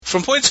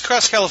From points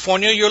across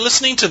California, you're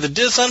listening to the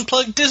Diz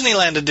Unplugged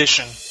Disneyland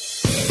edition.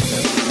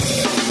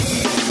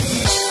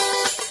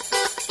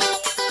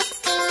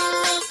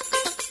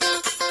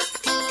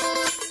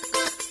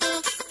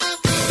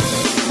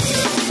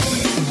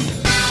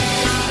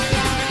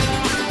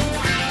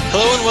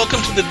 Hello and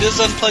welcome to the Diz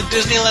Unplugged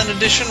Disneyland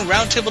edition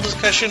roundtable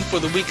discussion for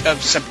the week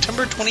of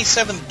September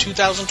 27th,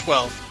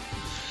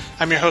 2012.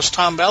 I'm your host,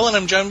 Tom Bell, and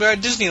I'm joined by our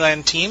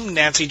Disneyland team,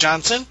 Nancy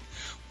Johnson,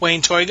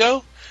 Wayne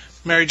Toigo,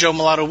 Mary Jo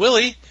Mellado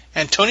Willey,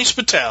 and Tony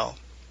Spatel.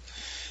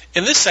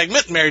 In this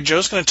segment, Mary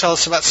Jo's going to tell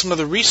us about some of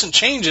the recent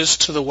changes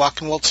to the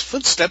Walk in Walt's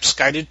Footsteps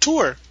guided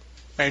tour.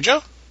 Mary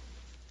Jo?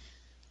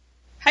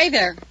 Hi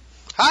there.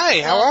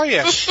 Hi, how are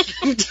you?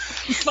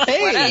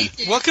 Hey,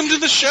 welcome to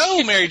the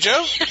show, Mary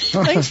Jo.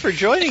 Thanks for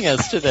joining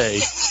us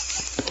today.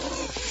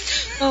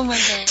 Oh my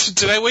God.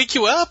 Did I wake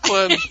you up?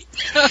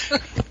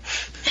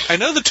 I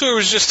know the tour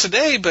was just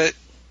today, but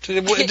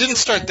it didn't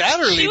start that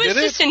early, did it? She was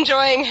just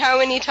enjoying how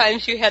many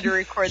times you had to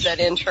record that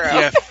intro.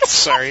 Yeah,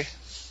 sorry.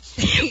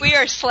 We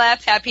are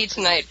slap happy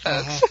tonight,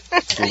 folks.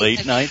 Uh-huh.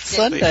 Late night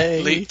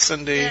Sunday. Late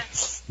Sunday.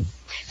 Yes.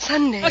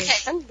 Sunday. Okay.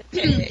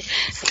 Sunday.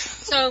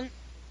 So,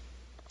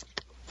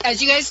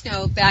 as you guys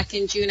know, back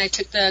in June I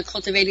took the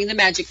Cultivating the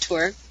Magic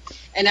tour.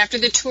 And after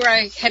the tour,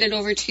 I headed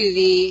over to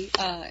the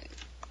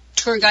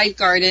tour guide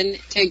garden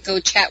to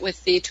go chat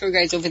with the tour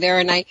guides over there.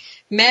 And I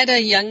met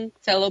a young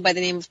fellow by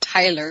the name of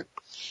Tyler,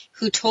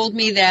 who told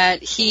me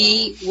that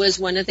he was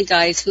one of the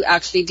guys who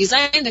actually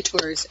designed the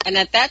tours. And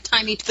at that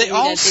time, he told me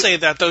that... They all say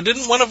that, though.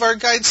 Didn't one of our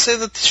guides say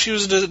that she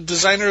was the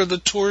designer of the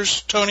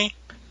tours, Tony?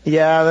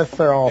 Yeah,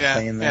 they're all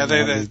saying that.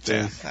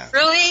 Yeah.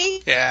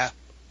 Really? Yeah.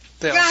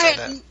 They all say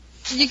that.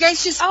 You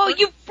guys just... Oh,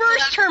 you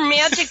burst her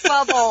magic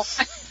bubble.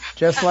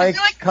 Just like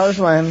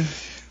Cosman.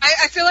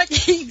 I feel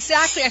like...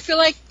 Exactly. I feel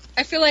like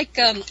I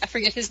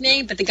forget his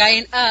name, but the guy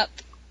in Up.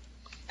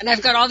 And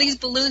I've got all these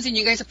balloons, and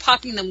you guys are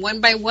popping them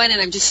one by one,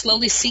 and I'm just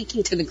slowly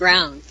sinking to the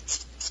ground.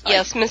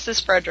 Yes,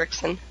 Mrs.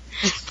 Fredrickson.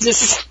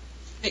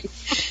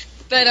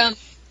 But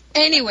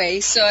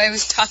anyway, so I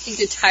was talking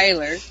to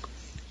Tyler,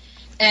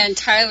 and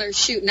Tyler,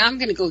 now I'm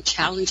going to go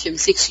challenge him.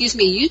 Say, excuse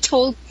me, you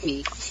told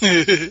me.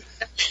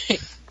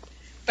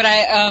 But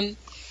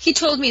he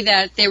told me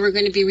that they were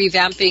going to be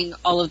revamping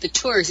all of the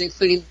tours,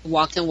 including the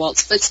Walk in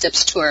Walt's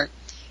Footsteps tour.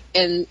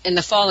 In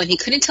the fall, and he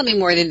couldn't tell me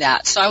more than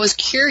that. So I was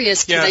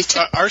curious. Yeah,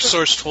 our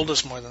source told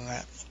us more than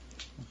that.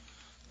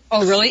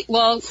 Oh, really?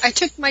 Well, I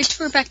took my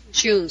tour back in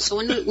June, so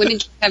when did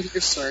you have your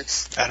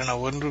source? I don't know.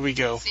 When did we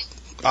go?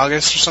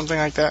 August or something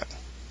like that?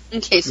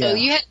 Okay, so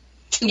you had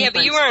 2 months. Yeah,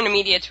 but you were on a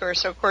media tour,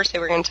 so of course they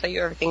were going to tell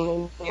you everything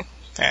they knew.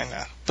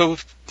 Yeah,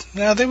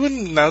 no, they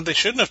wouldn't. No, they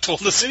shouldn't have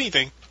told us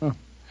anything.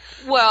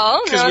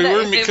 Well,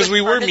 because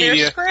we were media.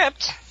 Their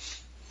script.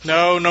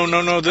 No.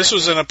 This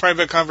was in a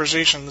private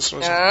conversation. This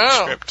wasn't a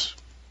script.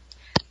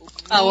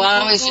 Oh,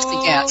 well, I was just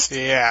a guest.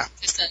 Yeah.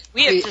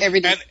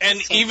 And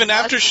even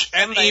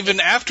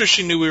after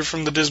she knew we were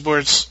from the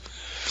Disboards.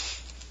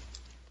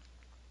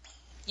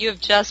 You have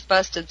just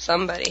busted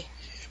somebody.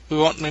 We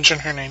won't mention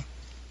her name.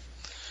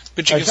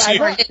 But you can see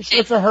her.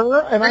 It's a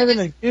her? Am I even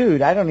a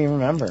dude? I don't even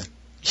remember.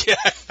 Yeah,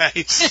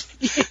 nice.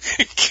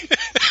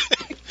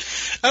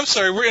 I'm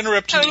sorry, we're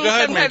interrupting you. Go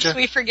ahead, Major. Sometimes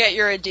we forget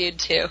you're a dude,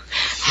 too.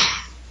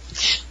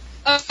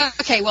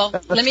 Okay, well,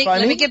 let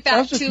me get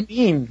back to... to...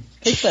 mean.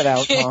 Take that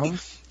out, Tom.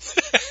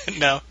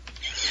 No.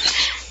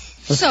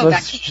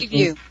 Back to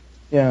you.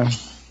 Yeah.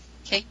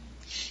 Okay.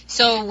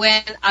 So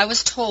when I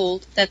was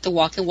told that the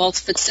Walk in Walt's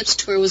Footsteps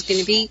tour was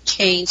going to be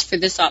changed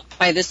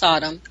by this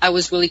autumn, I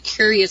was really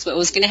curious what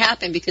was going to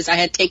happen because I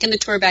had taken the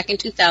tour back in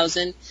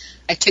 2000.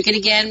 I took it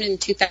again in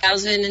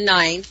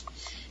 2009,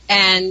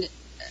 and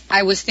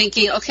I was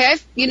thinking, okay,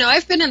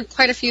 I've been on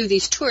quite a few of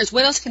these tours.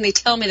 What else can they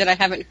tell me that I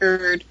haven't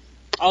heard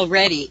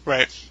already?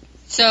 Right.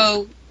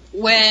 So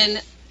when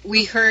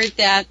we heard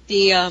that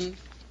the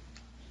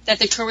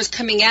tour was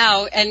coming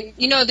out, and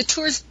the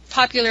tour's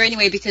popular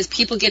anyway because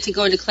people get to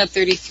go into Club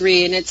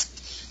 33, and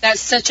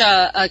that's such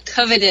a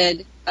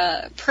coveted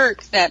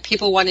perk that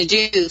people want to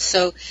do.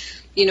 So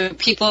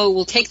people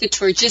will take the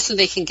tour just so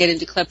they can get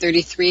into Club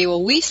 33.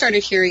 Well, we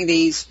started hearing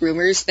these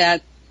rumors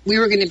that we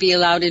were going to be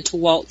allowed into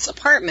Walt's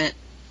apartment.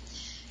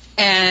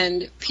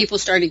 And people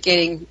started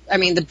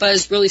the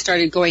buzz really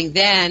started going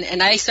then.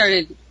 And I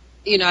started,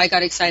 I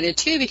got excited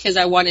too because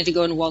I wanted to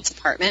go in Walt's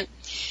apartment.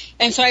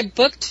 And so I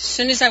booked, as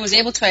soon as I was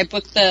able to, I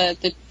booked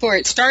the tour.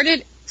 It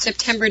started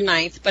September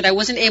 9th, but I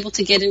wasn't able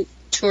to get a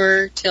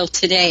tour till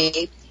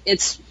today.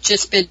 It's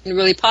just been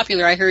really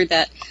popular. I heard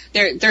that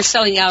they're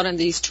selling out on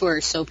these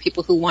tours, so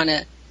people who want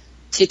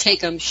to take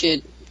them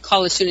should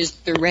call as soon as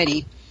they're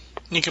ready.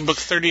 You can book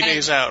 30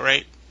 days out,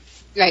 right?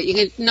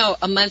 Right.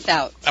 A month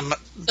out.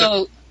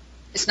 So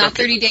it's not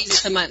 30 days,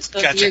 it's a month. So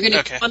gotcha. You're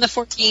going to, on the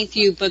 14th,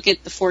 you book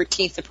it the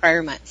 14th the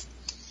prior month.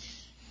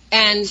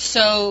 And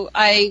so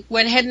I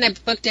went ahead and I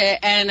booked it,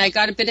 and I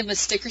got a bit of a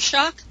sticker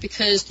shock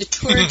because the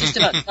tour just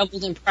about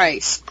doubled in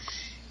price.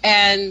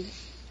 And,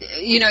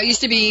 it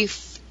used to be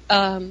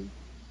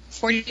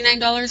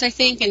 $49, I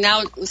think, and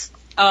now it was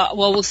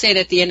well, we'll say it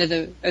at the end of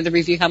the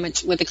review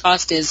what the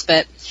cost is,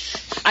 but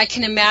I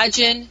can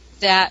imagine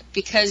that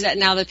because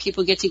now that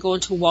people get to go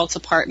into Walt's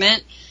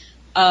apartment.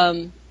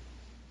 I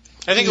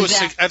think it was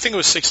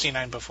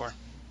 $69 before.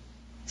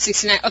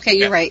 69. Okay,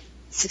 you're right.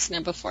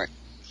 69 before,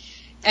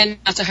 and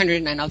that's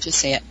 $109. I'll just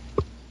say it,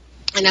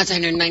 and that's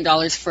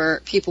 $109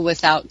 for people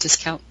without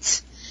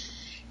discounts.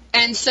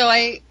 And so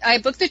I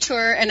booked the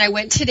tour, and I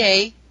went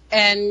today,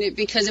 and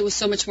because it was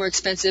so much more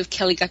expensive,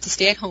 Kelly got to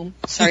stay at home.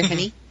 Sorry,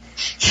 honey.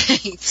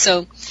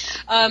 So,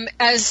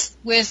 as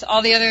with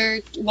all the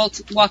other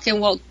walk-in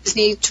Walt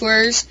Disney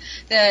tours,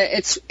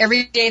 it's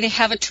every day they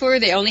have a tour.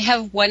 They only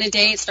have one a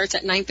day. It starts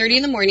at 9:30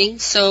 in the morning.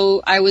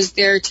 So I was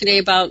there today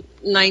about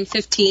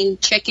 9:15.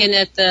 Check in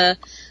at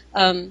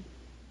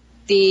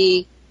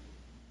the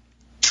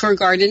Tour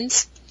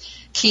Gardens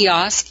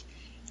kiosk.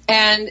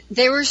 And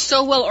they were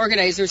so well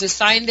organized. There's a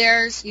sign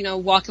there,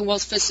 Walk in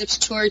Walt's Footsteps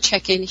tour,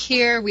 check in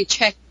here. We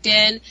checked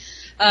in.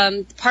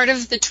 Part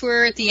of the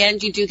tour at the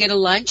end, you do get a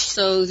lunch.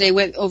 So they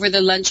went over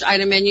the lunch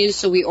item menus.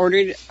 So we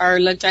ordered our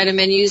lunch item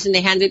menus, and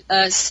they handed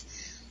us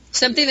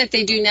something that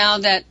they do now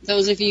that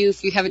those of you,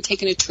 if you haven't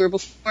taken a tour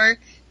before,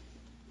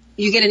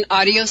 you get an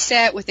audio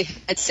set with a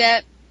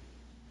headset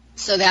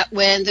so that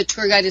when the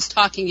tour guide is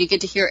talking, you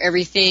get to hear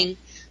everything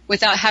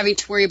without having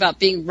to worry about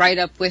being right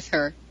up with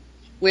her.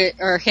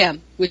 Or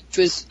him,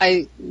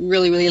 I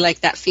really, really like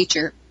that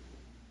feature.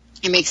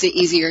 It makes it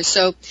easier.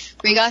 So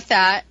we got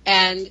that,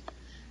 and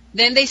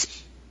then there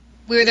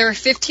were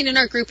 15 in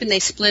our group, and they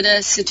split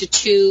us into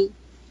two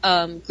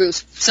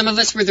groups. Some of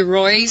us were the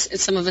Roys, and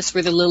some of us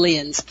were the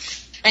Lillians.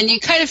 And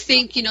you kind of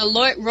think,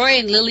 Roy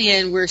and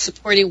Lillian were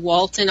supporting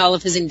Walt in all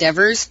of his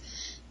endeavors.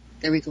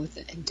 There we go with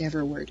the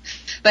endeavor word.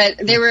 But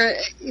they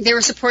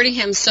were supporting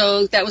him,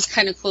 so that was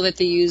kind of cool that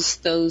they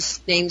used those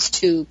names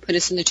to put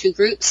us in the two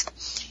groups,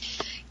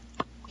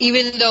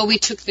 even though we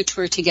took the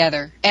tour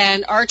together.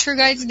 And our tour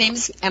guide's name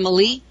is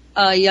Emily,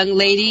 a young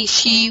lady.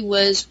 She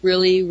was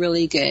really,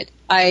 really good.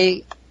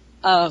 I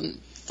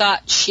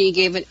thought she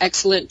gave an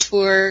excellent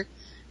tour.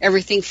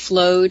 Everything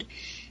flowed.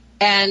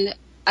 And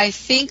I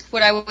think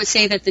what I would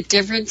say that the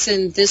difference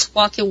in this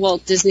Walk in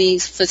Walt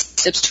Disney's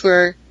Footsteps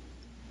tour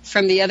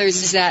from the others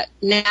is that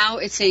now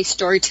it's a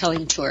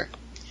storytelling tour.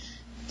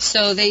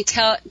 So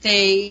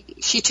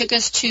she took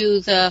us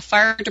to the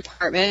fire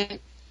department,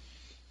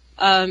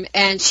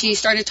 and she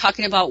started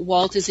talking about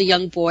Walt as a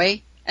young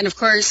boy. And of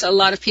course, a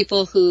lot of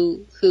people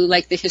who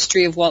like the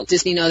history of Walt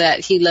Disney know that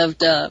he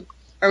loved, or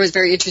was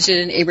very interested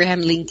in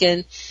Abraham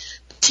Lincoln.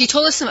 She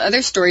told us some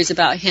other stories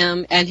about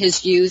him and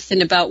his youth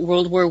and about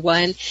World War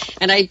I.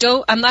 And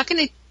I'm not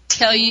going to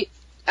tell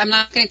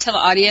the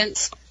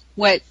audience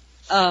what,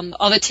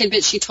 all the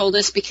tidbits she told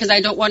us, because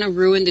I don't want to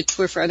ruin the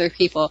tour for other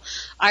people.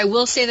 I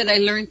will say that I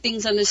learned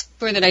things on this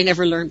tour that I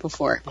never learned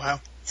before.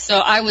 Wow. So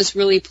I was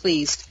really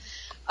pleased.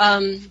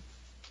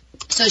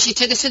 So she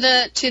took us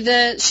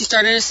she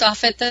started us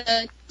off at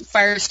the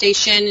fire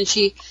station, and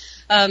she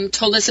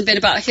told us a bit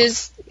about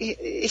his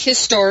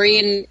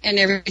story and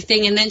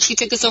everything, and then she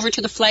took us over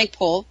to the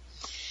flagpole.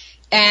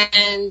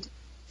 And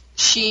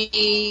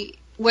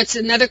what's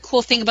another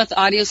cool thing about the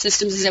audio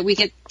systems is that we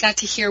got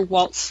to hear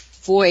Walt's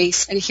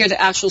voice and hear the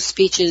actual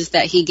speeches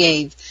that he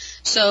gave.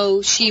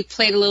 So she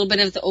played a little bit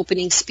of the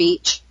opening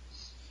speech,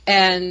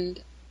 and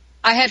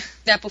I had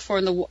heard that before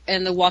in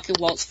the Walk in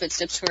Walt's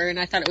Footsteps tour, and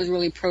I thought it was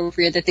really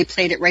appropriate that they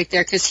played it right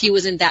there because he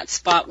was in that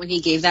spot when he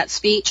gave that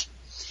speech.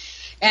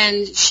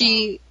 And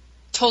she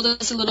told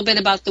us a little bit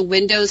about the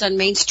windows on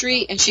Main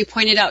Street, and she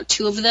pointed out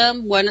two of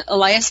them. One,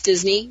 Elias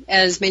Disney,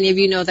 as many of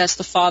you know, that's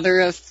the father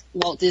of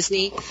Walt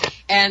Disney,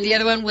 and the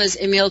other one was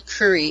Emil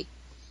Curry.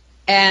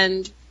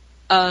 And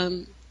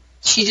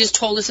she just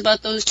told us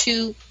about those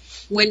two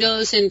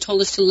windows and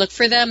told us to look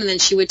for them, and then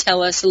she would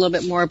tell us a little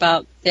bit more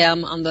about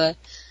them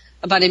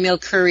about Emil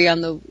Curry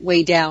on the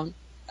way down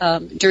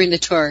during the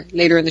tour,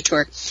 later in the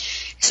tour.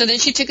 So then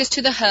she took us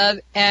to the hub,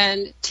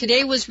 and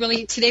today was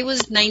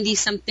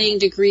 90-something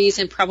degrees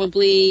and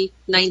probably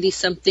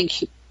 90-something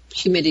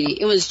humidity.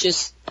 It was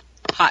just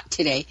hot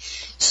today.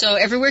 So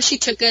everywhere she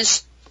took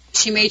us,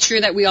 she made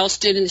sure that we all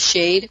stood in the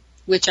shade,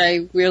 which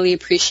I really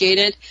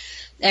appreciated,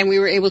 and we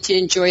were able to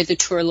enjoy the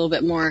tour a little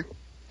bit more.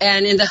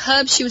 And in the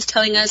hub, she was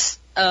telling us,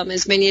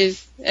 as many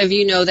of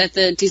you know, that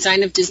the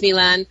design of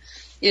Disneyland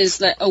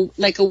is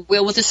like a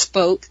wheel with a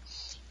spoke.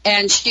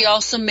 And she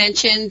also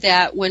mentioned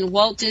that when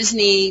Walt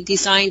Disney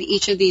designed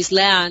each of these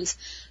lands,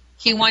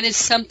 he wanted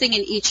something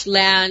in each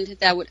land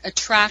that would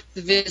attract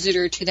the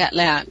visitor to that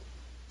land.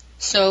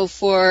 So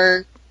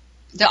for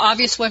the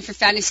obvious one for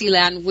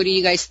Fantasyland, what do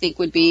you guys think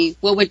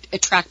what would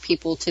attract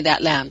people to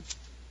that land?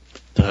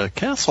 The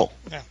castle.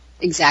 Yeah.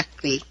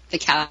 Exactly, the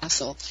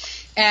castle.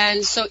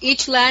 And so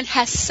each land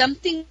has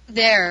something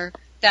there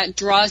that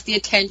draws the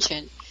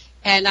attention.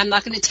 And I'm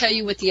not going to tell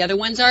you what the other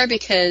ones are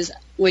because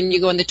when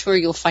you go on the tour,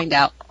 you'll find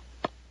out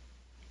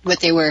what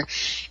they were.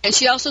 And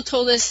she also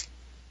told us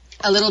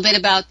a little bit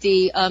about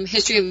the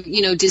history of,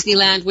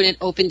 Disneyland when it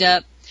opened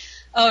up.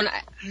 Oh,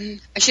 and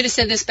I should have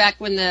said this back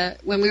when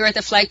we were at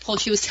the flagpole.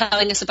 She was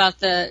telling us about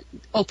the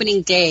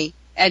opening day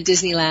at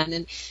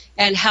Disneyland,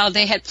 and how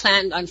they had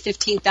planned on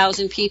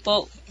 15,000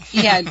 people.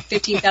 He had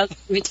 15,000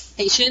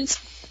 invitations.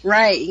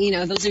 Right,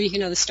 those of you who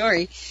know the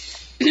story.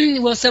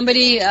 Well,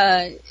 somebody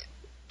a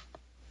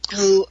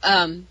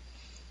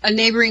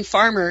neighboring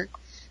farmer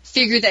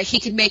figured that he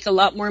could make a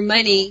lot more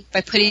money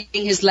by putting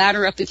his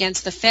ladder up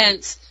against the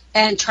fence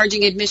and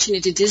charging admission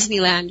into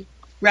Disneyland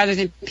rather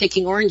than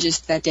picking oranges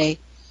that day.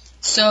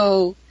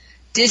 So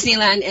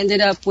Disneyland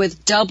ended up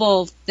with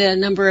double the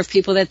number of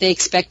people that they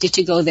expected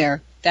to go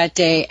there that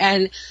day.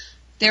 And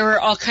there were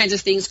all kinds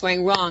of things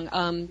going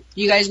wrong.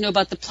 You guys know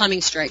about the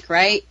plumbing strike,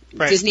 right?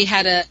 Right. Disney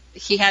had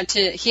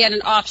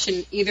an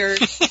option either.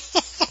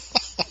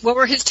 What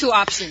were his two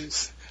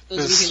options?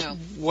 Those of you who know.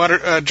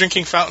 Water,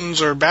 drinking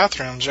fountains or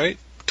bathrooms, right?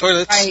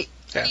 Toilets. Right.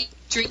 Yeah.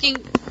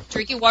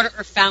 Drinking water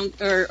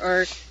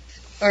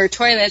or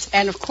toilets,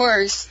 and of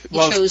course he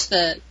chose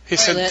the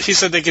toilet. He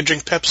said they could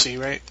drink Pepsi,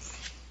 right?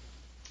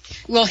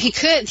 Well, he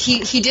could.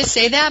 He did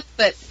say that,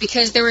 but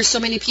because there were so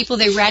many people,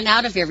 they ran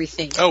out of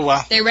everything. Oh,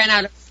 wow. They ran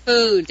out of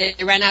food. They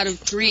ran out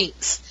of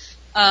drinks.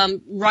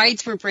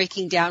 Rides were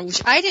breaking down,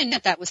 which I didn't know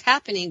that was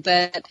happening,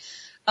 but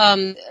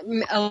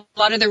a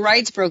lot of the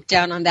rides broke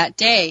down on that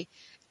day.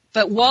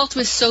 But Walt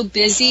was so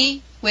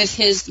busy with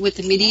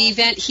the media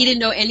event, he didn't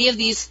know any of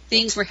these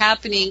things were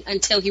happening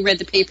until he read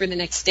the paper the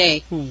next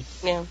day.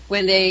 Yeah.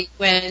 When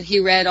he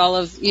read all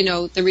of,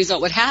 the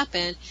result would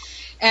happen.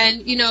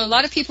 And, a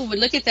lot of people would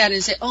look at that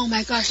and say, oh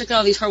my gosh, look at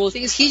all these horrible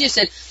things. He just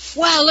said,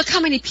 wow, look how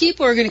many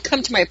people are going to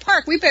come to my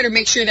park. We better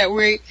make sure that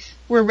we're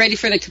ready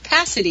for the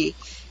capacity.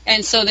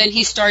 And so then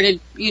he started,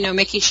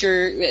 making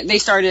sure they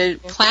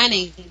started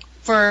planning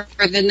for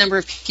the number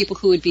of people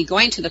who would be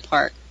going to the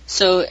park.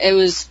 So it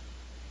was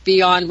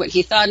beyond what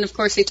he thought. And of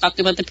course they talked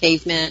about the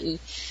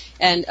pavement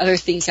and other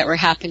things that were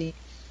happening.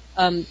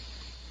 A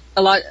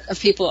lot of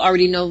people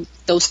already know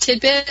those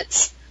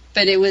tidbits,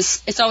 but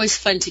it's always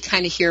fun to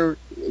kind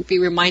of be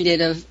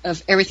reminded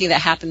of everything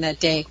that happened that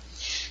day.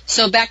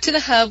 So back to the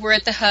hub. We're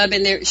at the hub,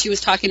 and she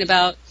was talking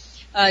about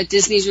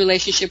Disney's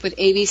relationship with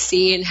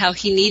ABC and how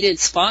he needed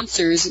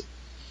sponsors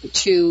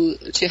to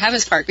have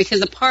his park, because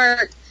the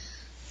park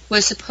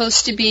was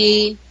supposed to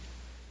be,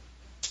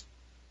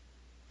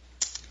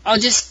 I'll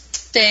just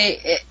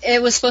say,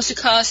 it was supposed to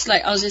cost,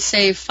 I'll just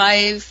say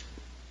 $5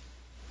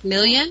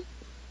 million,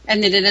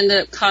 and then it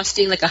ended up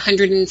costing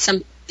 $100 and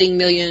something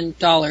million.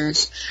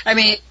 I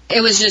mean,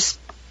 it was just,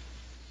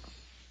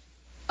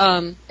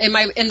 in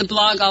the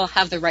blog I'll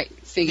have the right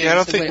figures. Yeah, I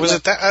don't think,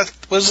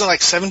 was it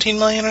like 17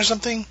 million or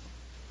something?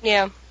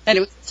 Yeah. That it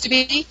was supposed to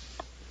be?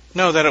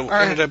 No, that it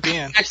ended up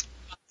being.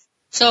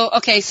 So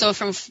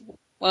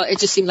it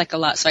just seemed like a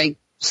lot, so I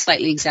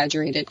slightly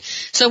exaggerated.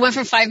 So it went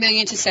from $5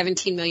 million to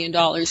 $17 million.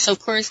 So of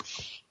course,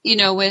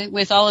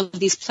 with all of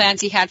these plans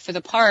he had for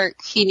the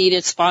park, he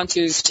needed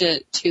sponsors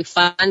to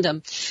fund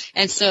them.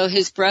 And so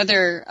his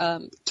brother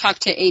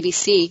talked to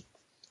ABC,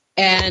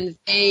 and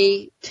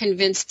they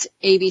convinced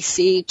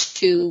ABC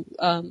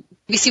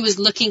ABC was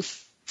looking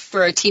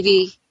for a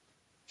TV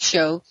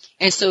show,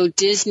 and so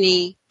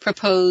Disney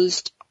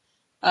proposed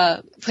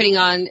putting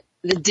on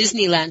the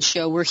Disneyland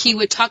show where he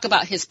would talk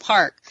about his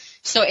park.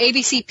 So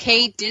ABC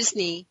paid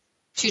Disney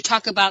to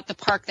talk about the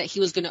park that he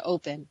was going to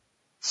open.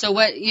 So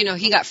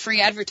he got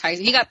free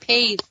advertising. He got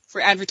paid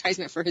for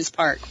advertisement for his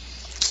park.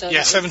 So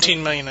yeah,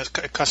 $17 million. It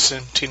cost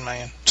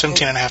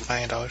 $17.5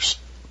 million.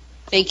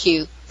 Thank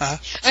you. Sorry.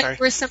 There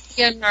was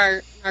somebody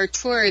on our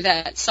tour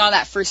that saw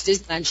that first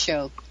Disneyland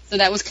show. So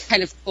that was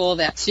kind of cool.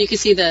 So you can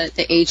see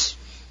the age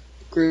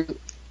group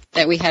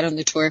that we had on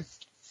the tour.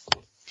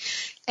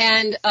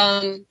 And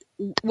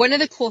one of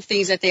the cool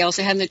things that they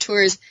also had on the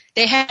tour is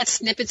they had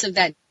snippets of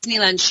that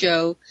Disneyland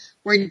show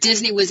where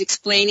Disney was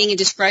explaining and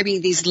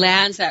describing these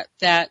lands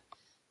that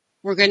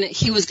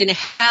he was gonna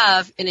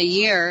have in a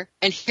year,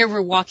 and here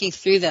we're walking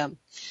through them.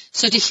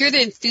 So to hear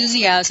the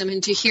enthusiasm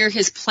and to hear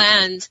his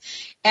plans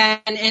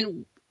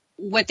and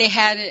what they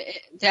had,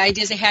 the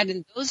ideas they had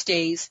in those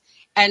days,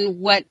 and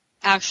what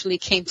actually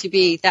came to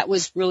be, that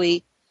was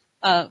really,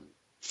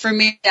 for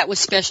me, that was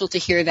special to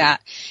hear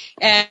that.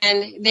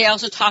 And they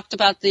also talked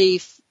about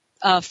the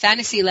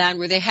Fantasyland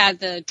where they had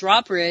the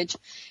drawbridge,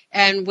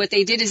 and what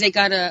they did is they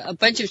got a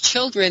bunch of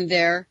children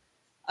there,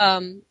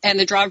 and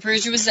the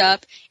drawbridge was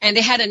up, and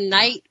they had a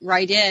knight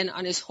ride in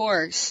on his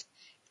horse,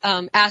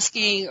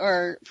 asking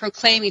or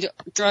proclaiming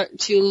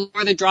to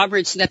lower the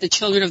drawbridge so that the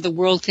children of the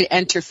world could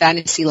enter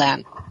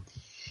Fantasyland.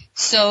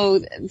 So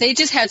they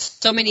just had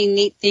so many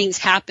neat things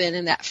happen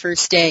in that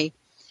first day.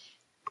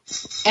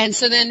 And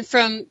so then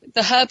from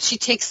the hub, she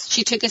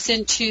took us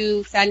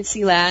into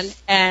Fantasyland,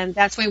 and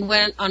that's when we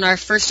went on our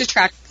first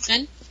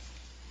attraction.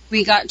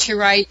 We got to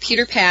ride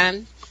Peter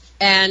Pan,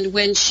 and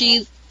when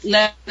she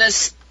let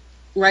us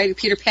ride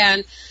Peter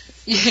Pan,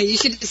 you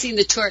should have seen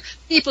the tour.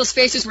 People's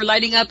faces were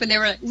lighting up, and they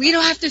were like, "We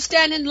don't have to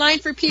stand in line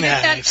for Peter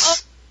Pan." Oh.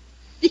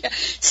 Yeah.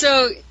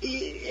 So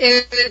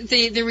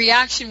the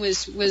reaction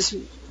was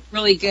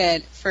really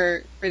good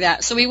for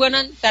that. So we went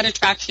on that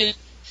attraction.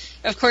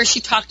 Of course,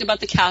 she talked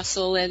about the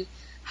castle and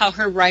how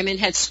her Ryman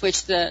had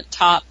switched the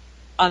top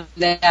on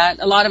that.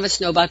 A lot of us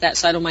know about that,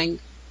 so I don't mind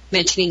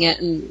mentioning it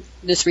in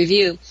this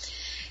review.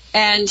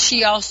 And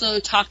she also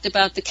talked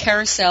about the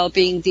carousel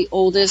being the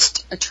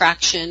oldest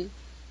attraction.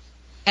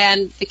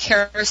 And the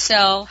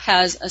carousel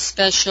has a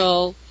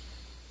special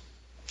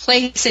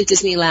place at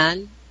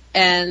Disneyland.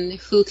 And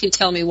who can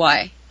tell me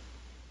why?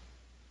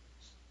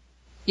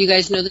 You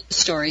guys know the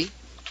story.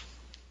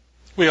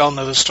 We all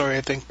know the story,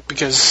 I think,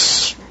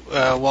 because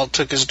Walt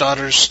took his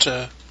daughters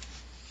to,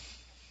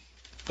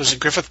 was it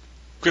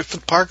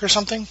Griffith Park or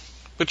something?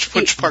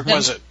 Which park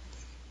was it?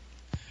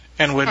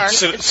 And would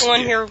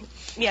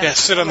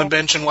sit on the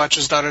bench and watch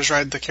his daughters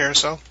ride the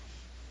carousel.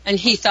 And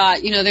he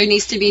thought, there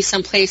needs to be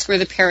some place where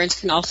the parents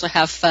can also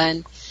have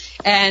fun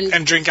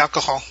and drink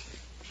alcohol.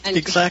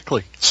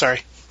 Exactly.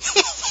 Sorry.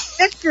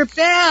 Extra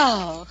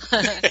bell.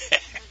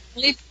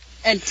 Only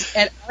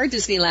at our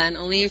Disneyland,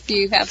 only if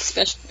you have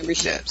special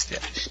memberships. Yeah.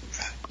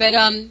 But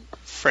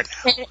for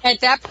now. At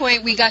that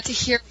point, we got to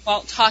hear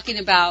Walt talking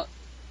about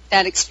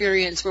that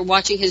experience. We're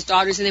watching his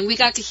daughters, and then we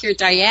got to hear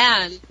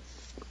Diane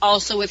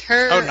also with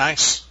her. Oh,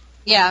 nice.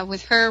 Yeah,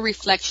 with her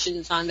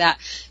reflections on that.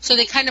 So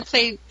they kind of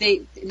played.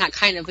 They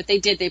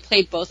did. They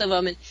played both of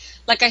them, and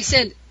like I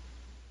said,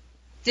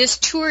 this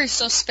tour is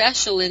so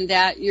special in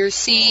that you're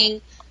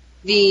seeing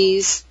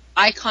these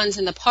icons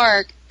in the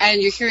park,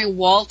 and you're hearing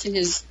Walt and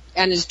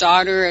his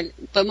daughter,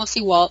 but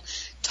mostly Walt,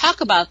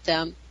 talk about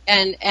them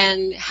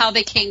and how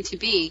they came to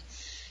be.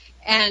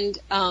 And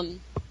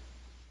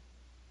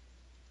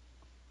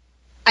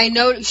I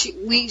know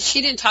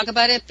she didn't talk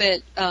about it,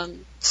 but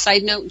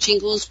side note,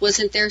 Jingles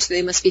wasn't there, so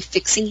they must be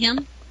fixing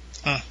him.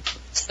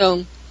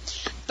 So,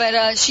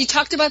 but she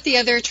talked about the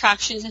other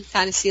attractions in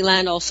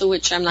Fantasyland also,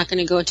 which I'm not going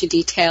to go into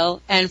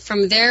detail. And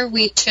from there,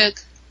 we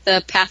took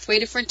the pathway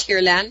to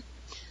Frontierland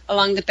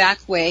along the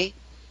back way,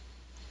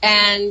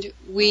 and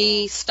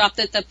we stopped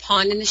at the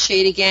Pond in the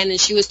Shade again,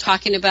 and she was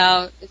talking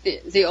about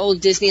the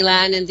old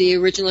Disneyland and the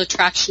original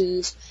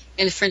attractions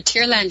in the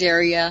Frontierland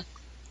area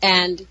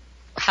and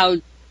how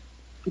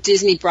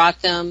Disney brought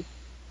them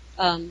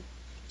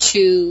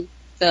to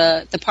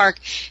the park.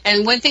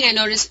 And one thing I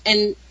noticed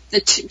in the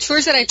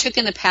tours that I took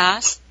in the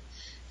past,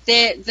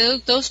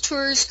 those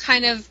tours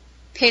kind of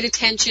paid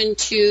attention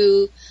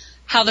to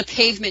how the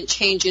pavement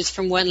changes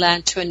from one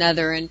land to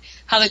another and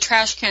how the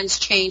trash cans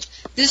change.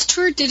 This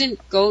tour didn't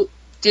go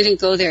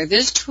there.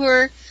 This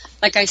tour,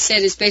 like I said,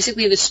 is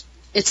basically it's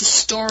a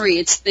story.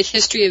 It's the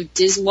history of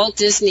Walt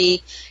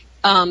Disney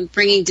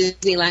bringing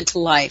Disneyland to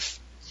life.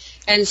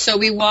 And so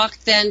we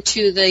walked then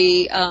to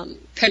the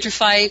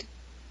petrified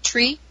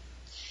tree,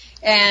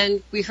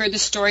 and we heard the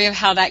story of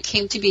how that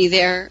came to be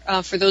there.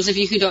 For those of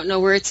you who don't know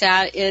where it's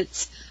at,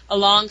 it's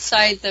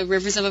alongside the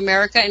Rivers of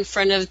America in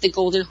front of the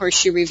Golden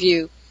Horseshoe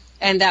Review.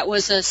 And that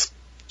was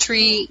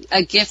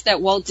a gift that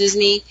Walt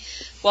Disney,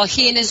 while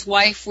he and his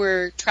wife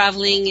were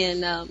traveling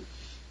in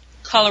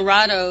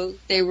Colorado,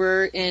 they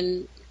were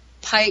in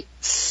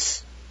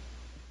Pikes.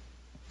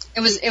 It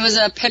was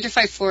a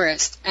petrified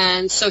forest,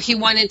 and so he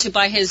wanted to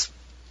buy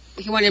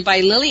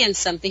Lillian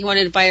something. He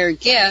wanted to buy her a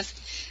gift,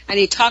 and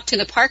he talked to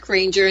the park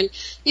ranger. And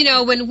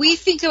when we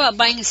think about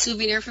buying a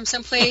souvenir from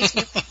someplace,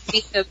 we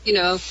think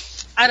of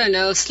I don't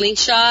know,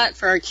 slingshot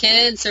for our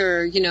kids,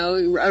 or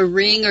a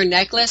ring or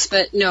necklace.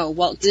 But no,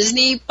 Walt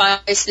Disney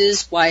buys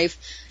his wife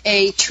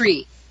a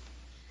tree,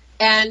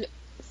 and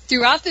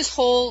throughout this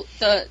whole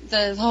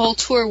the whole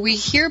tour, we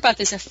hear about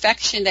this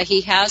affection that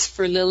he has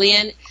for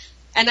Lillian.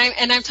 And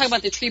I'm talking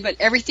about the tree, but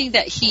not everything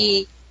that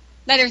he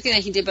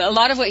did, but a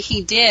lot of what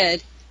he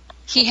did,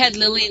 he had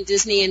Lillian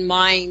Disney in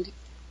mind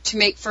to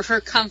make for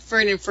her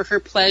comfort and for her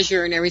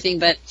pleasure and everything.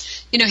 But,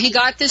 he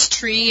got this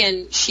tree,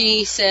 and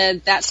she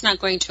said, that's not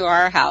going to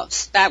our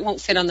house. That won't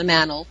fit on the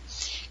mantle.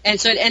 And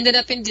so it ended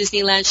up in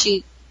Disneyland.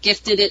 She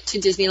gifted it to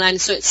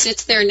Disneyland, so it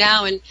sits there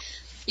now. And,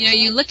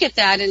 you look at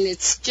that, and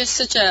it's just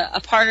such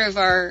a part of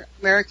our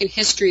American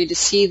history to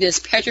see this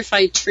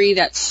petrified tree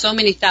that's so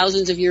many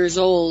thousands of years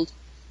old,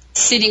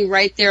 sitting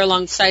right there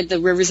alongside the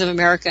Rivers of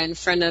America in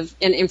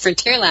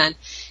Frontierland.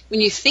 When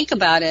you think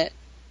about it,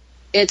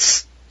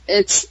 it's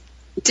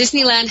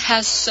Disneyland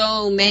has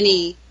so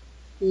many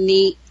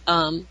neat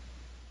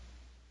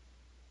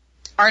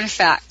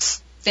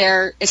artifacts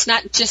there. It's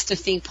not just a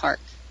theme park.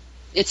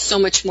 It's so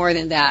much more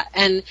than that.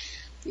 And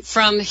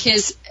from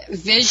his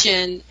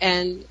vision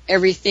and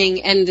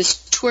everything, and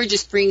this tour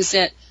just brings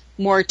it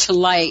more to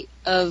light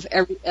of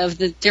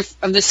the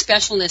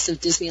specialness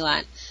of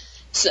Disneyland.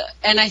 So,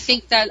 and I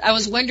think that I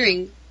was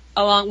wondering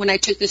when I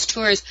took this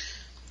tour is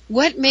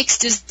what makes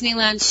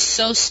Disneyland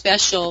so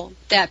special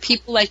that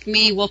people like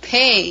me will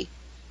pay,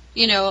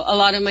 a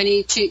lot of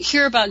money to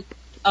hear about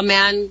a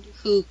man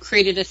who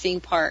created a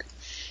theme park.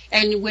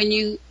 And when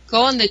you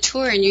go on the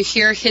tour and you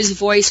hear his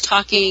voice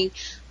talking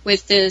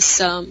with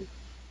this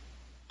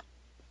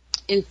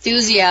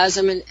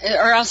enthusiasm,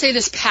 or I'll say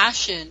this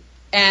passion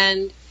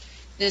and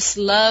this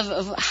love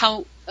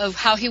of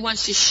how he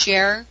wants to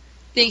share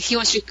things. He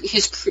wants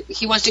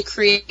to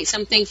create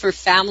something for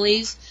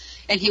families,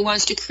 and he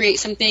wants to create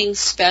something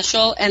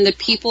special. And the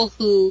people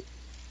who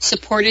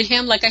supported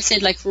him, like I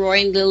said, like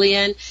Roy and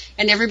Lillian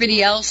and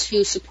everybody else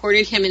who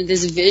supported him in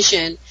this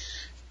vision,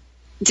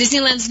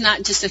 Disneyland's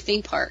not just a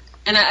theme park.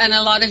 And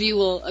a lot of you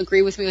will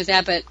agree with me with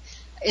that, but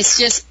it's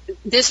just,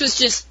 this was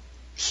just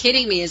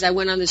hitting me as I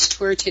went on this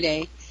tour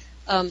today,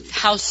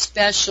 how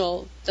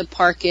special the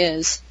park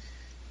is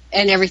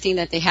and everything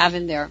that they have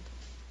in there.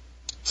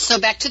 So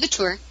back to the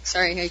tour.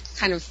 Sorry, I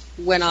kind of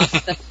went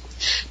off.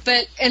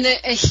 But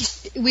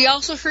we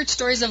also heard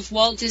stories of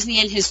Walt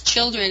Disney and his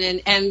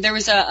children, and there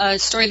was a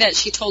story that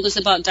she told us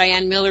about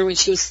Diane Miller when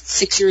she was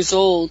 6 years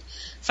old,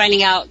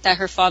 finding out that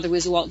her father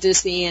was Walt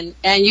Disney,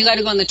 and you got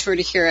to go on the tour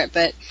to hear it.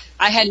 But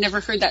I had never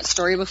heard that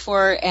story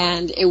before,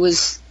 and it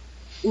was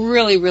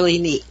really, really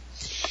neat.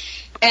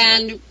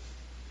 And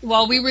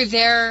while we were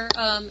there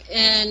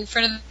in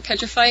front of the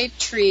petrified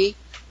tree,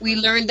 we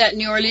learned that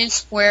New Orleans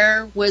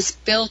Square was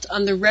built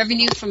on the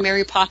revenue from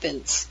Mary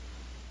Poppins.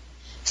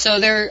 So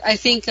I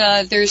think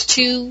there's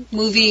 2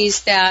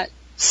 movies that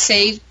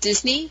saved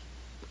Disney,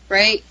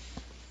 right?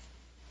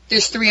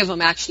 There's 3 of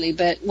them actually,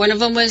 but one of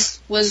them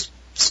was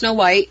Snow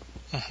White,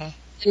 and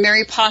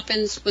Mary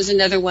Poppins was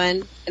another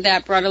one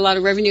that brought a lot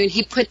of revenue, and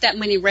he put that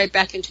money right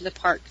back into the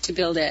park to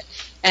build it,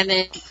 and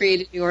then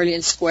created New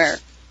Orleans Square.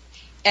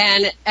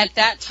 And at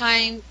that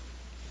time,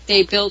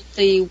 they built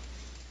the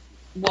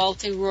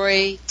Walt and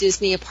Roy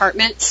Disney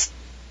apartments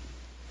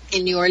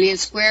in New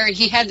Orleans Square, and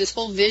he had this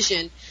whole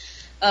vision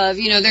of,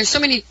 there's so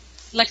many,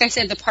 like I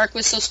said, the park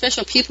was so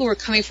special. People were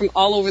coming from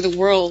all over the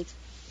world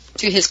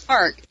to his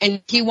park,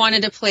 and he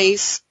wanted a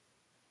place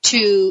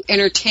to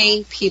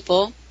entertain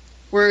people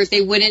where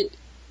they wouldn't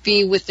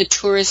be with the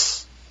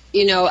tourists,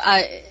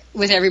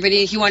 with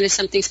everybody. He wanted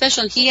something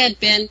special, and he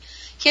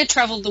had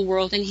traveled the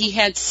world, and he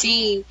had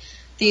seen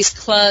these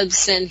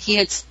clubs, and he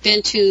had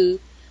been to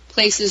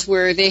places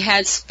where they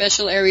had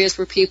special areas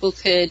where people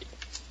could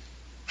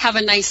have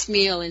a nice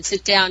meal and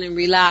sit down and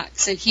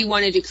relax, and he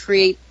wanted to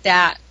create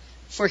that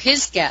for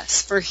his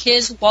guests, for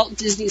his Walt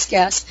Disney's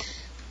guests,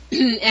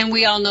 and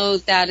we all know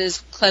that is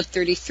Club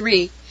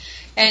 33.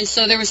 And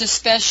so there was a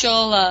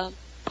special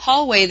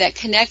hallway that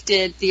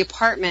connected the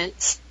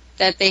apartments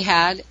that they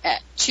had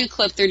to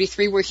Club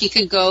 33 where he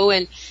could go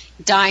and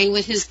dine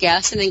with his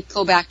guests and then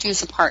go back to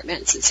his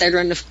apartments,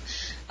 etc.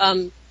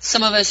 And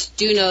some of us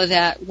do know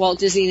that Walt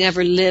Disney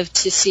never lived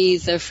to see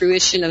the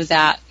fruition of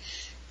that.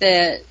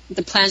 The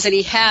plans that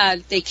he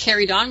had, they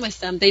carried on with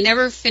them. They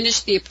never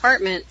finished the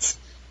apartments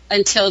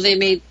until they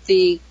made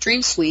the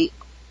Dream Suite,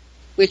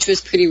 which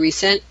was pretty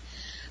recent.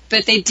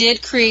 But they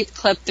did create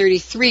Club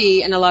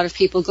 33, and a lot of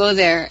people go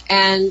there.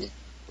 And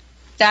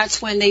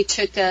that's when they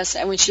took us,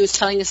 and when she was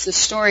telling us the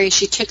story,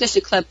 she took us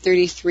to Club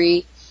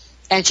 33,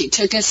 and she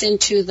took us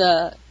into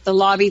the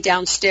lobby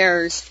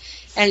downstairs,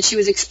 and she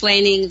was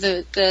explaining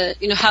the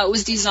how it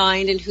was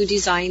designed and who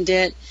designed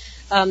it.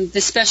 The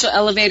special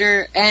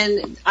elevator,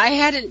 and I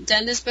hadn't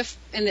done this before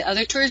in the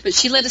other tours, but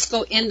she let us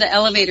go in the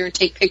elevator and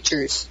take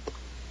pictures.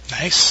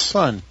 Nice.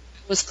 Fun.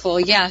 It was cool.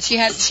 Yeah, she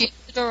had the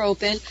door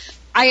open.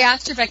 I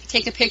asked her if I could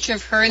take a picture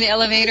of her in the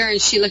elevator,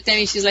 and she looked at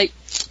me and she's like,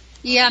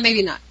 yeah,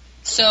 maybe not.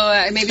 So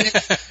maybe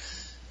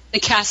the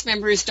cast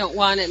members don't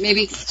want it.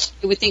 Maybe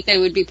they would think that it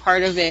would be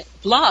part of a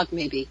blog,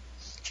 maybe,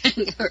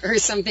 or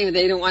something, but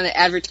they don't want to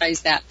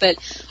advertise that. But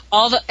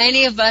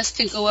any of us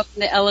could go up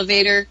in the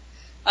elevator.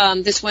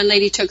 This one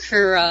lady took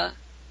her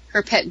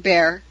pet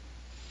bear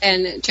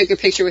and took a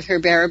picture with her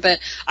bear, but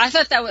I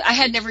thought I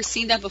had never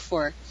seen that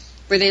before,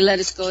 where they let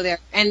us go there.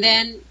 And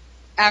then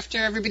after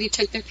everybody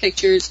took their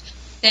pictures,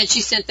 then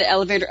she sent the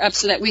elevator up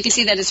so that we could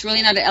see that it's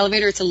really not an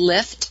elevator, it's a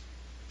lift,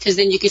 because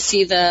then you could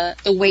see the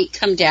weight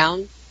come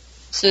down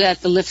so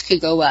that the lift could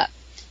go up.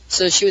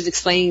 So she was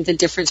explaining the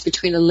difference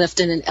between a lift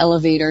and an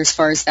elevator as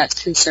far as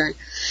that's concerned.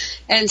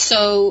 And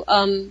so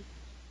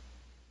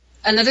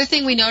another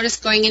thing we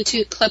noticed going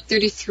into Club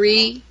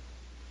 33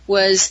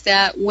 was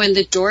that when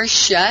the doors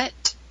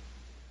shut,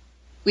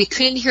 we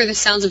couldn't hear the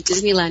sounds of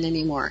Disneyland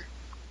anymore.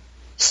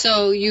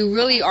 So you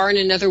really are in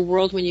another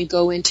world when you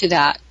go into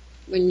that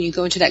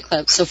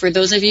club. So for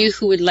those of you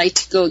who would like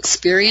to go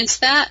experience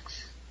that,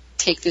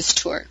 take this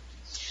tour.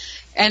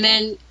 And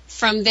then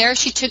from there,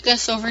 she took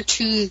us over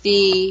to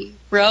the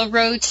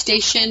railroad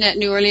station at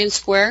New Orleans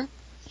Square,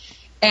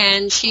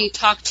 and she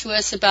talked to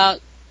us about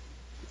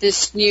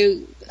this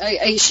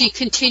she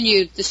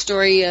continued the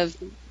story of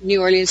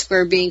New Orleans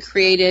Square being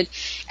created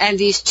and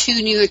these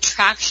 2 new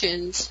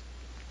attractions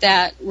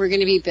that were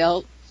going to be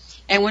built.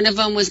 And one of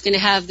them was going to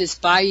have this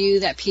bayou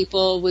that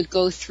people would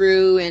go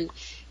through and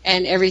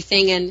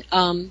everything. And,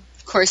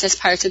 of course, that's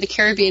Pirates of the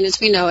Caribbean as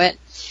we know it.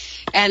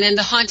 And then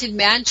the Haunted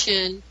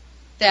Mansion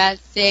that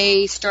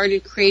they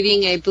started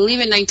creating, I believe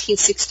in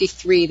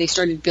 1963, they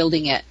started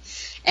building it.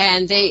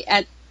 And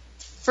at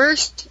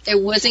first, it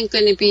wasn't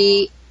going to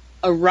be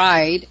a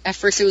ride. At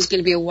first, it was going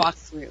to be a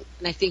walkthrough.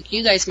 And I think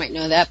you guys might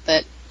know that,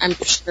 but I'm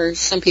sure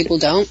some people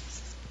don't.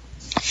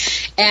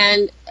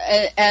 And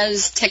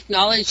as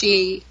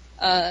technology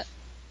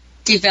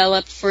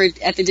developed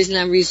at the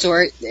Disneyland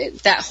Resort,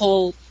 that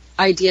whole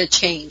idea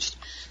changed.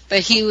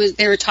 But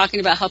they were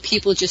talking about how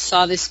people just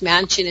saw this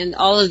mansion and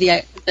all of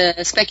the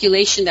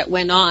speculation that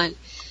went on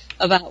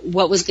about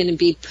what was going to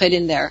be put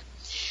in there.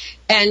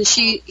 And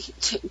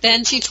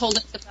then she told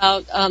us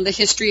about the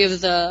history of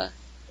the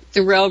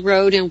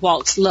railroad and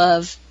Walt's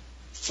love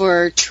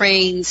for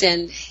trains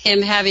and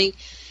him having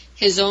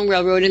his own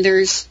railroad. And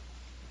there's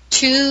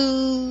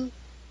 2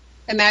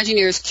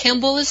 Imagineers.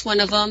 Kimball is one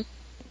of them,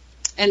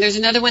 and there's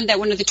another one that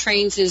one of the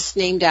trains is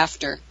named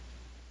after.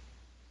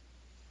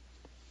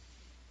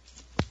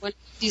 One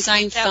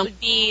designed that would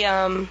be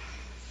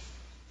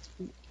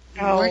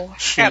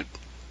shoot.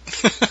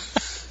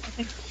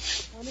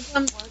 One of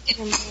them.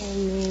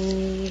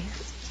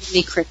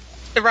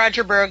 The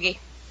Roger Brogy.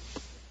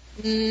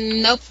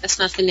 Nope, that's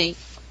not the name.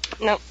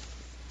 Nope.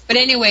 But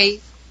anyway,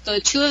 the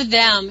 2 of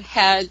them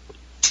had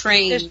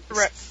trains.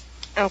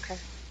 Okay.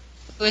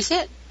 Who is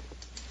it?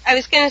 I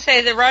was going to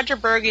say the Roger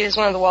Brogy is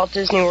one of the Walt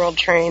Disney World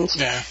trains.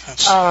 Yeah,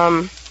 that's...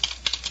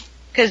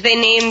 because they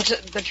named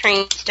the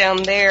trains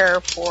down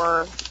there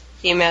for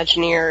the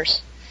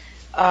Imagineers.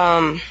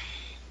 And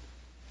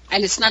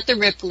it's not the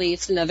Ripley,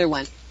 it's another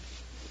one.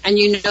 And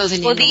you know the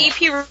name. Well, the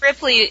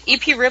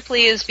E.P.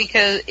 Ripley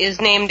is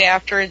named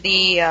after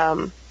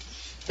the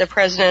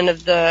president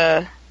of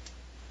the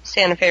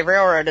Santa Fe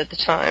Railroad at the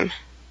time.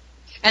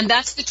 And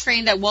that's the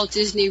train that Walt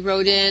Disney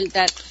rode in,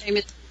 that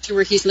famous picture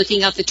where he's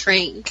looking out the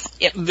train.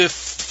 Yep. The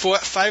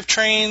 5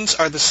 trains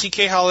are the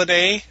C.K.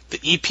 Holiday,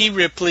 the E.P.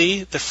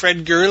 Ripley, the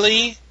Fred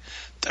Gurley,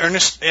 the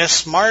Ernest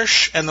S.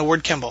 Marsh, and the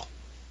Ward Kimball.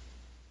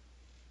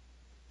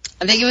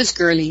 I think it was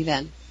Gurley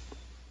then.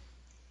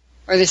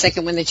 Or the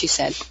second one that you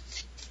said.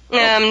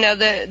 No,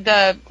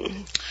 the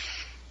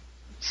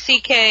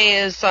CK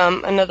is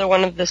another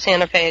one of the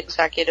Santa Fe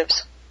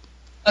executives.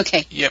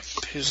 Okay. Yep,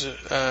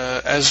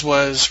 as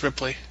was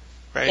Ripley,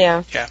 right?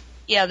 Yeah. Yeah.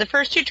 Yeah, the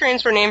first 2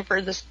 trains were named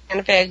for the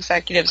Santa Fe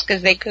executives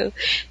because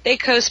they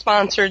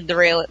co-sponsored the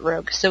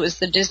railroad because it was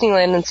the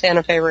Disneyland and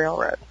Santa Fe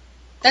Railroad.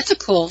 That's a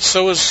cool.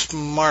 So was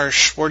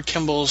Marsh. Ward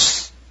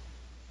Kimball's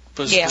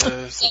was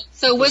the...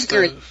 So was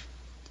Gurley.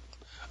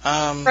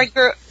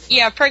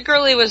 Fred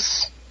Gurley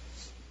was...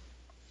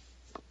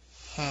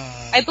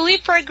 I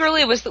believe Fred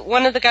Gurley was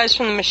one of the guys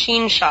from the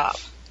machine shop.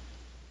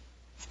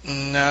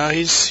 No,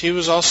 he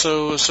was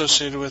also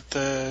associated with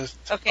the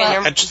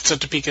at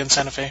Topeka and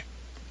Santa Fe.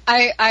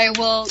 I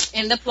will,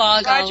 in the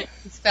blog, I'll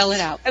spell it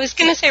out. I was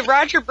going to say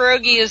Roger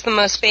Brogy is the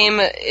most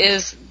famous,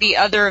 is the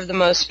other of the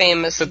most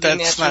famous. But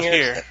that's not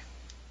here.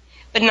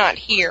 But not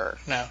here.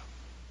 No.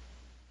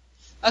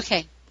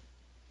 Okay.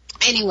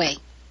 Anyway,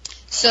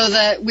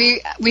 so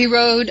we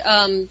rode,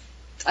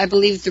 I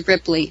believe, the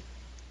Ripley.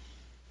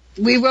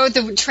 We rode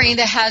the train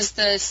that has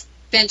the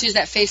benches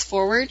that face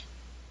forward.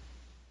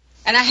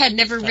 And I had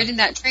never ridden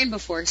that train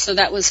before, so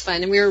that was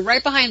fun. And we were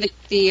right behind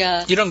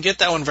the You don't get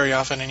that one very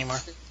often anymore.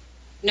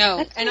 No.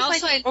 That's and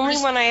also the only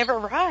one I ever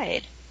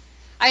ride.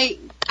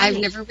 I've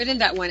never ridden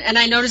that one. And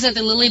I noticed that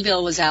the Lily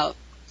Bill was out.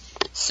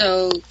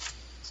 So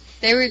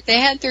they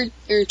had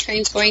their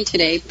trains going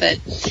today,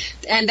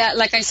 and that,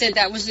 like I said,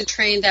 that was the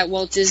train that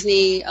Walt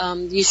Disney,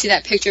 you see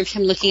that picture of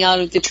him looking out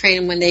of the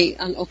train when they,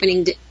 on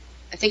opening day,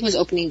 I think it was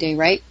opening day,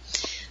 right?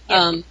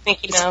 Yeah,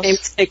 Mickey Mouse. A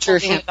famous picture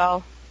of him.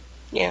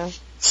 Yeah.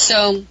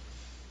 So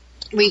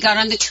we got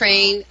on the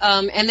train,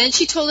 and then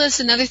she told us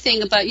another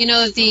thing about,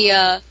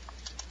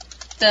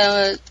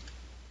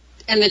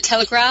 the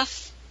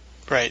telegraph.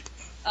 Right.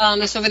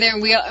 It's over there,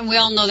 and we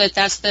all know that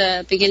that's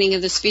the beginning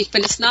of the speech,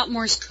 but it's not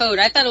Morse code.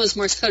 I thought it was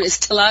Morse code. It's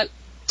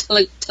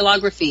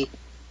telegraphy.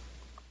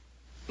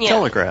 Yeah.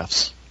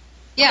 Telegraphs.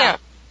 Yeah.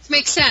 It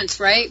makes sense,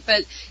 right?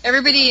 But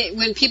everybody,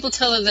 when people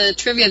tell the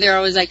trivia, they're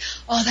always like,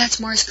 "Oh, that's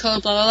Morse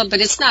code," blah blah blah.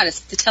 But it's not. It's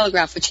the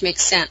telegraph, which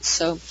makes sense.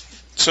 So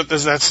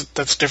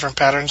that's different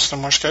patterns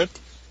than Morse code?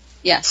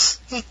 Yes.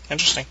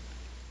 Interesting.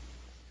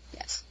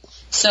 Yes.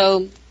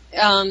 So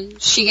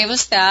she gave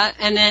us that,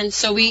 and then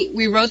so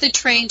we rode the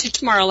train to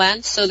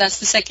Tomorrowland. So that's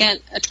the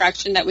second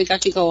attraction that we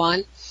got to go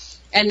on,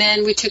 and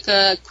then we took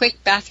a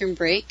quick bathroom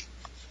break,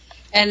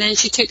 and then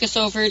she took us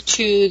over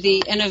to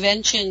the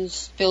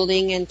Innovations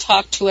building and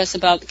talked to us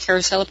about the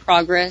Carousel of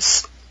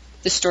Progress,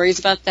 the stories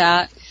about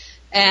that,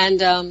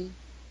 and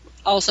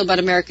also about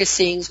America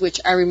Sings,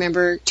 which I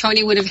remember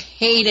Tony would have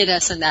hated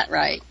us on that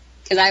ride,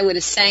 because I would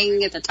have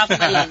sang at the top of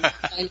my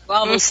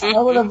lungs.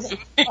 I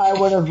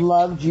would have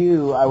loved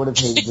you. I would have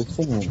hated the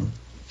singing.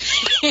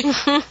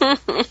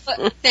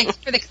 Thanks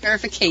for the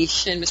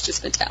clarification, Mr.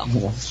 Spittel.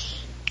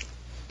 Yes.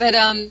 But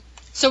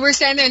so we're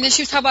standing there, and then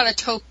she was talking about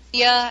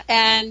Utopia,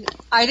 and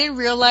I didn't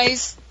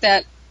realize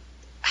that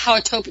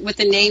what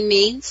the name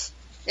means.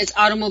 It's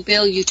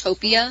Automobile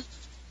Utopia.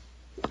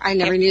 I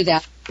never knew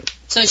that.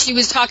 So she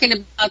was talking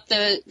about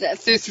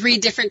the 3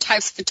 different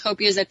types of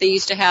Utopias that they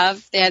used to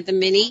have. They had the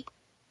Mini,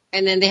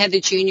 and then they had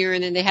the Junior,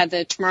 and then they had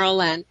the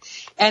Tomorrowland.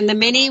 And the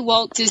Mini,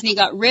 Walt Disney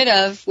got rid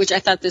of, which I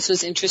thought this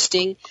was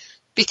interesting,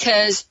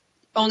 because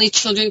only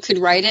children could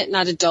ride it,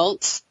 not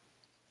adults.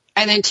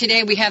 And then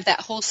today we have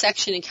that whole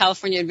section in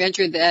California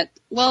Adventure that,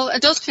 well,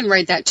 adults can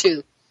ride that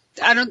too.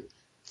 I don't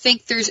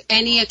think there's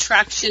any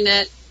attraction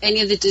at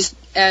any of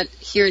the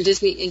here in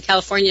Disney in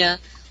California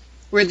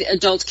where the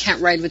adults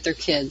can't ride with their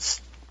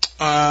kids.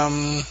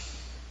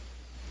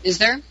 Is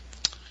there?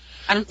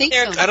 I don't think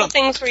There so. are a couple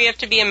things where you have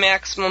to be a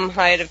maximum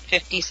height of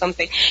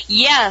 50-something.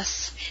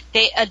 Yes,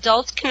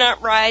 adults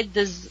cannot ride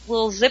the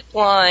little zip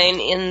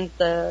line in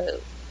the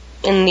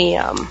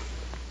Redwood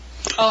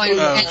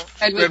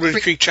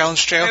Creek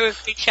Challenge Trail. Redwood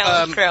Creek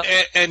Challenge Trail.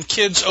 And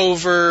kids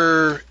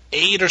over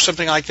 8 or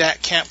something like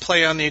that can't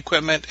play on the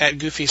equipment at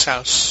Goofy's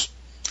house.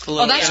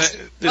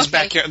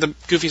 Backyard, the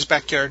Goofy's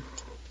backyard.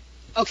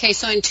 Okay,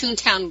 so in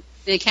Toontown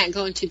they can't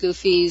go into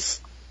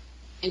Goofy's.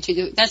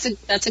 That's a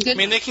good. I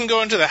mean, they can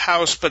go into the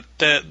house, but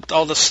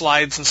all the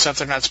slides and stuff,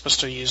 they're not supposed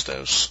to use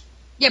those.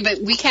 Yeah,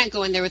 but we can't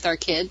go in there with our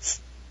kids.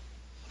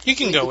 You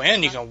can go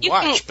in, you can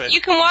watch, but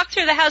you can walk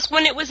through the house.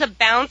 When it was a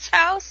bounce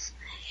house,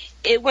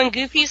 when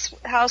Goofy's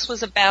house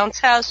was a bounce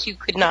house, you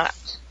could not.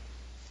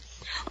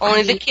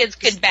 Only the kids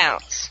could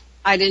bounce.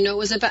 I didn't know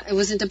it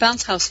wasn't a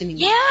bounce house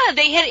anymore. Yeah,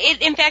 they had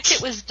it. In fact,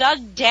 it was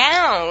dug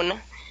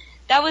down.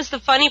 That was the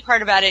funny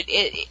part about it.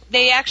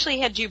 They actually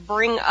had you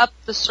bring up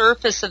the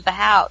surface of the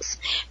house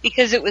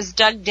because it was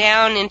dug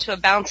down into a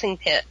bouncing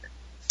pit.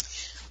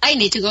 I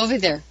need to go over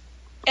there.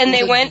 And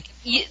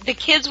the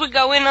kids would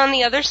go in on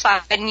the other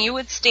side, and you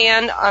would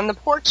stand on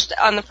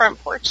the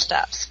front porch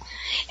steps,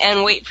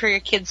 and wait for your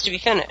kids to be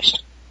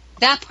finished.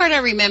 That part I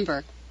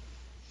remember.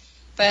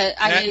 But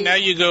now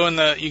you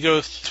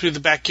go through the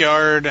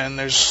backyard, and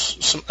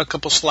there's a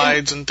couple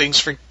slides and things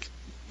for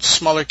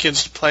smaller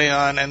kids to play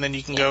on, and then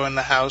you can go in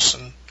the house,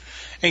 and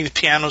I think the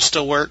piano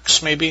still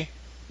works, maybe?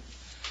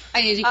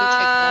 I need to go check it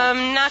out.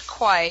 Not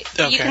quite.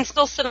 Okay. You can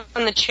still sit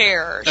on the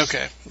chairs.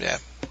 Okay, yeah.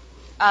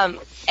 And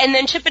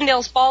then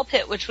Chippendale's Ball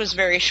Pit, which was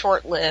very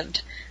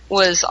short-lived,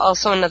 was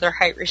also another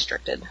height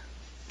restricted.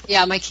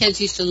 Yeah, my kids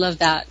used to love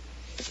that.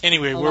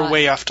 Anyway, we're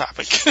way off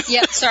topic.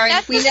 Yeah, sorry.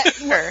 And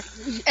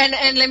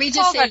let me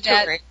just say that,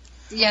 touring.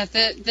 Yeah,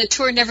 the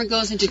tour never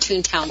goes into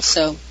Toontown,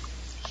 so.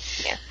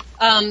 Yeah.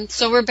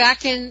 So we're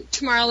back in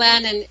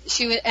Tomorrowland,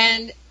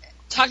 and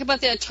talk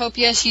about the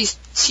Autopia.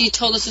 She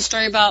told us a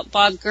story about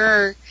Bob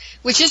Gurr,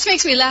 which just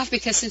makes me laugh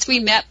because since we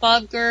met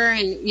Bob Gurr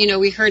and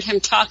we heard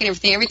him talk and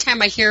everything, every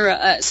time I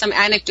hear some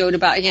anecdote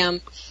about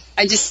him,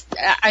 I just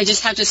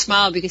have to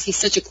smile because he's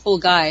such a cool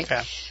guy.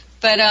 Yeah.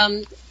 But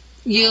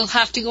you'll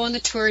have to go on the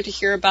tour to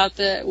hear about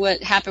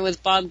what happened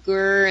with Bob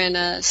Gurr and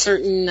a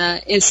certain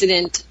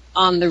incident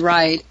on the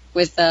ride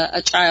with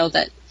a child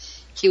that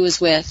he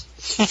was with.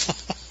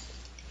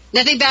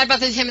 Nothing bad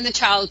about him and the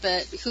child,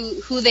 but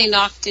who they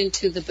knocked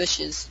into the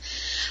bushes.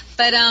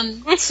 But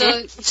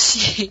so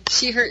she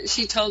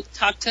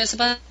talked to us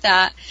about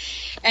that,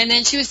 and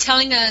then she was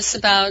telling us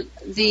about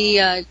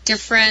the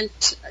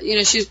different,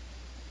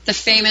 the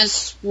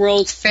famous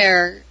World's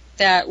Fair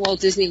that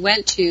Walt Disney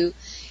went to,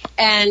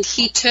 and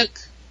he took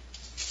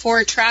 4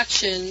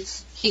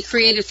 attractions. He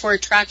created 4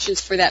 attractions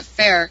for that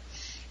fair.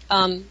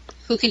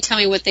 Who can tell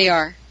me what they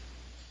are?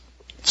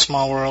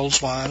 Small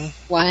World's one.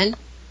 One.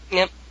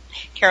 Yep.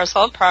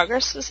 Carousel of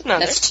Progress is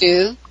another. That's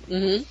 2.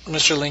 Mm-hmm.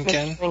 Mr.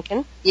 Lincoln. Mr.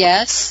 Lincoln.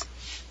 Yes.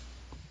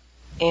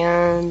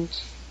 And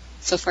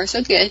so far,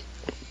 so good.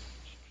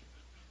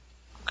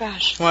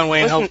 Gosh. Come on,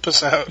 Wayne, help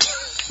us out.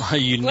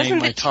 You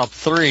named my top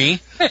 3.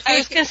 I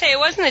was going to say, it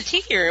wasn't the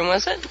Tiki Room,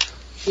 was it?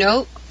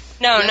 Nope.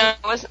 No, it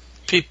wasn't.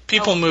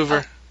 People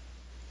Mover.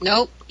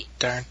 Nope.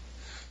 Darn.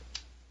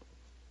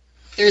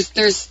 There's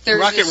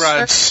Rocket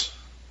Rods.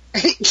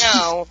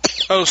 No.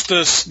 Oh,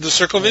 the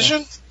Circle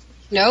Vision?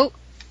 Nope.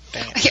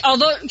 Dang. Okay,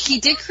 although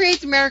he did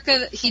create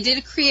America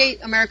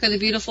the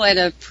Beautiful at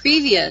a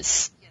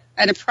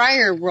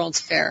prior World's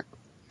Fair,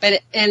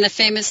 but in the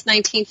famous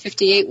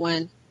 1958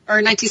 one or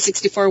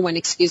 1964 one,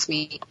 excuse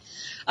me,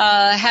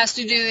 has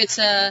to do. It's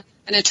an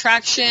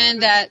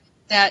attraction that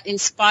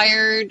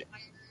inspired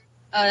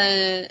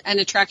an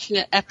attraction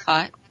at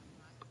Epcot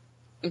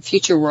in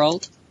Future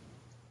World.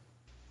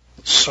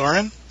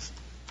 Soarin'?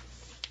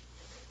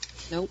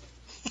 Nope.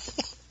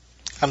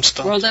 I'm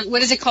stumped.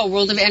 What is it called?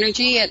 World of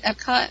Energy at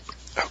Epcot?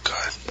 Oh,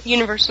 God.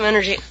 Universal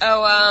Energy.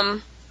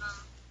 Oh,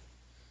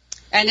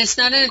 And it's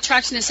not an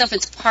attraction itself,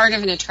 it's part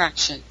of an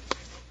attraction.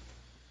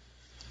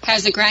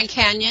 Has the Grand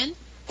Canyon.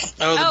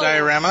 Oh, the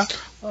diorama?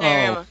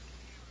 Diorama.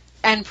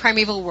 And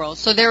Primeval World.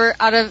 So they were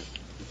out of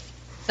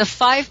the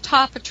 5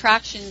 top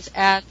attractions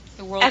at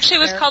the World Actually, it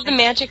was Fair. called the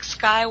Magic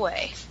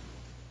Skyway.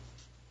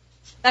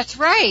 That's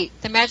right,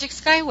 the Magic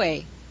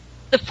Skyway.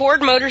 The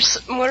Ford Motor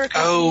Company's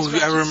Oh,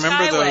 Magic I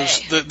remember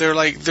Skyway. those. They're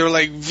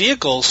like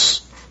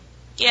vehicles.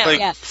 Yeah. Like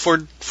Yes.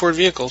 Ford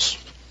vehicles.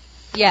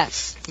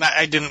 Yes.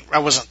 I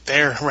wasn't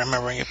there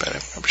remembering it, but I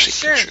remember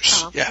seeing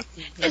pictures. Tom. Yeah.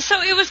 And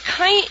so it was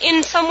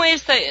in some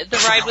ways, the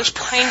ride was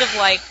kind of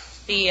like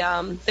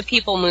the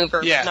People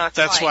Mover. Yeah, not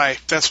that's quite.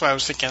 why I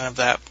was thinking of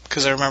that,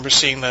 because I remember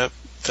seeing the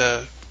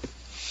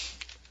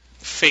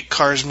fake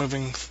cars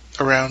moving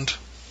around.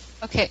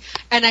 Okay,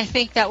 and I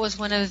think that was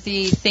one of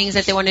the things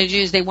that they wanted to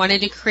do is they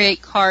wanted to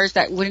create cars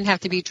that wouldn't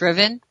have to be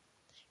driven.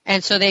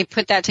 And so they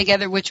put that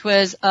together, which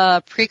was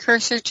a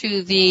precursor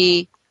to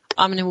the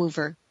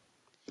Omnimover,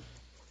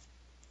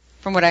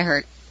 from what I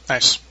heard.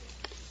 Nice.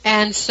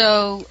 And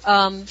so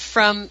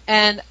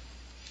at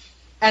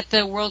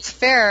the World's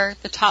Fair,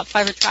 the top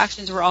 5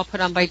 attractions were all put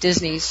on by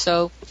Disney.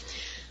 So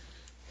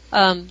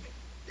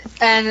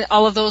And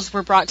all of those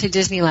were brought to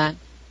Disneyland.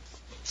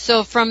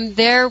 So from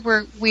there,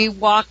 we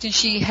walked, and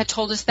she had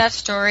told us that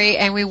story,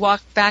 and we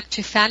walked back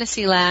to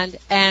Fantasyland,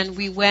 and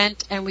we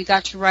went and we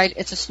got to ride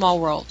It's a Small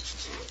World.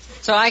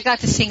 So I got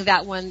to sing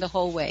that one the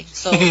whole way.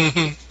 So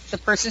the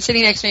person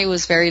sitting next to me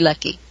was very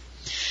lucky.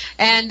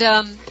 And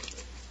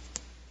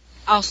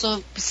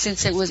also,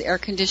 since it was air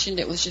conditioned,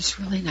 it was just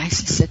really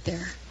nice to sit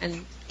there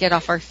and get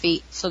off our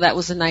feet. So that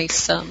was a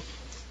nice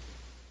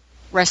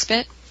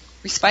respite.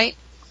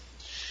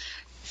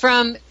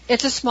 From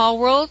It's a Small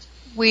World,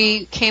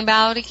 we came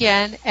out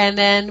again, and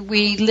then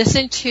we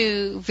listened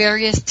to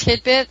various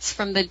tidbits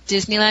from the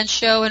Disneyland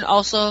show, and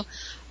also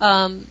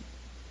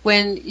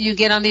when you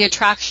get on the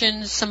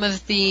attractions, some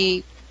of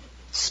the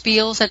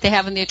spiels that they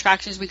have in the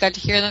attractions, we got to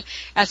hear them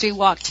as we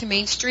walked to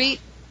Main Street,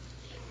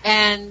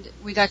 and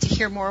we got to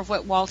hear more of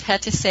what Walt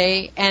had to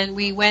say. And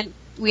we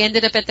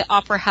ended up at the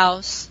Opera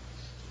House,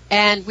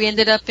 and we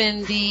ended up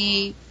in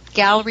the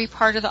gallery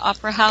part of the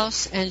Opera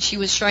House, and she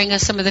was showing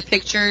us some of the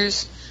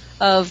pictures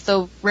of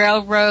the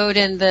railroad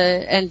and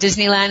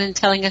Disneyland, and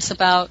telling us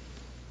about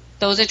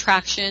those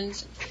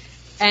attractions.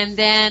 And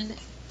then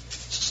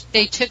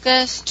they took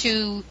us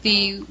to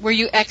where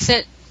you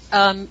exit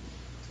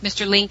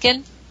Mr.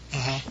 Lincoln,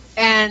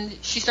 and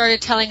she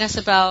started telling us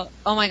about,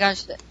 oh my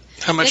gosh,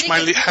 how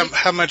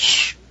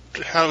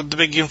the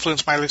big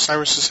influence Miley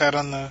Cyrus has had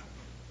on the.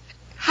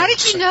 How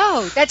did you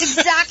know? That's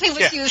exactly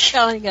what she was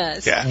telling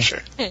us. Yeah, sure.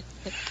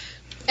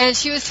 And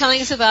she was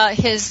telling us about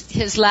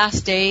his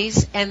last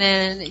days, and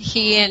then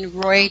he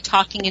and Roy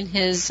talking in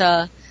his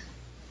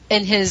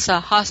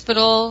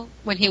hospital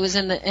when he was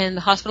in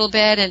the hospital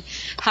bed, and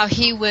how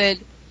he would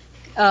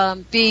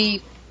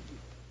be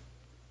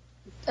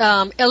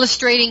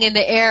illustrating in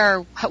the air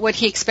what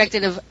he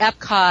expected of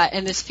Epcot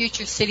and this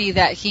future city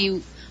that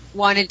he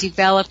wanted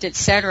developed,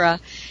 etc.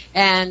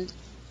 And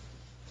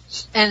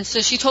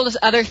so she told us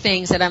other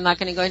things that I'm not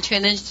going to go into,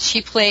 and then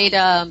she played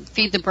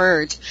Feed the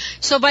Birds.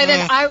 So by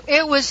then,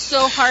 it was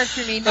so hard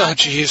for me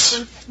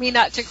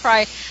not to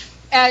cry.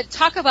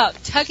 Talk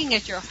about tugging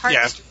at your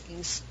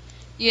heartstrings,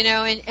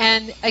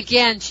 And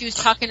again, she was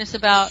talking to us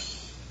about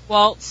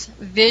Walt's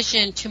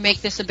vision to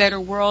make this a better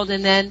world,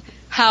 and then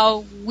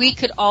how we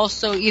could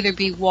also either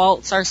be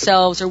Walt's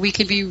ourselves, or we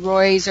could be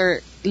Roy's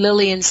or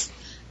Lillian's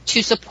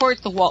to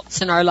support the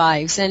Walt's in our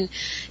lives. And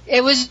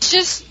it was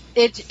just.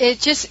 It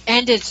just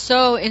ended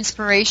so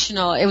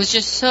inspirational. It was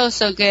just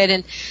so good.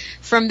 And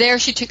from there,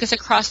 she took us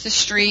across the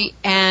street,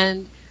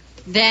 and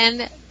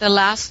then the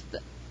last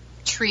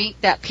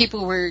treat that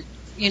people were,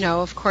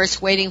 of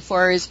course, waiting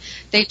for is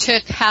they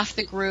took half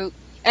the group.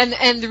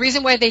 And the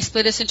reason why they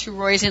split us into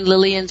Roy's and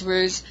Lillian's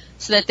was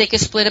so that they could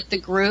split up the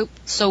group,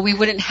 so we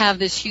wouldn't have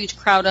this huge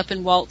crowd up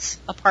in Walt's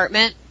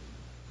apartment.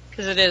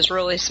 Because it is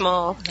really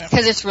small.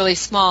 Because it's really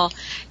small.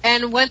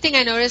 And one thing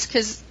I noticed,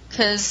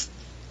 because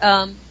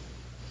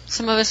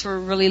some of us were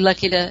really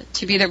lucky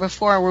to be there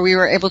before, where we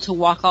were able to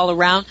walk all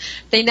around.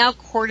 They now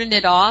cordoned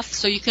it off,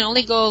 so you can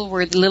only go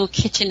where the little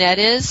kitchenette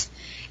is.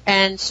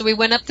 And so we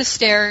went up the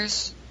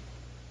stairs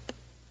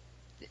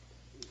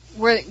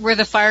where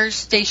the fire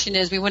station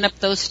is. We went up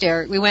those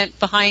stairs. We went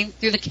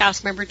through the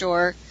cast member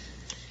door.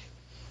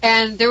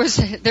 And there was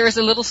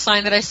a little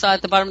sign that I saw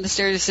at the bottom of the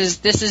stairs that says,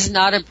 "This is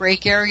not a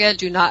break area.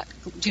 Do not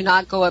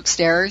go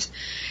upstairs."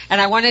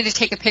 And I wanted to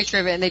take a picture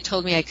of it, and they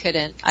told me I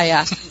couldn't. I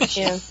asked.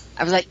 Yeah.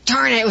 I was like,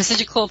 darn it was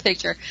such a cool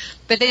picture.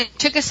 But they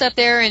took us up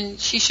there, and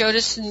she showed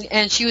us,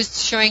 and she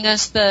was showing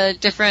us the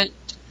different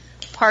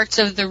parts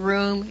of the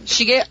room.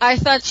 I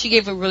thought she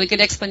gave a really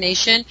good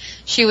explanation.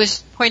 She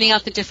was pointing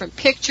out the different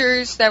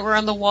pictures that were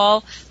on the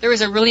wall. There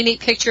was a really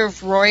neat picture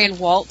of Roy and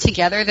Walt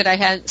together that I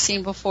hadn't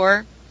seen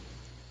before.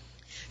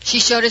 She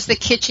showed us the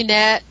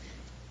kitchenette,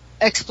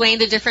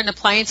 explained the different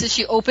appliances.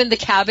 She opened the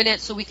cabinet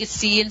so we could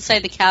see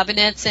inside the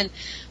cabinets, and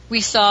we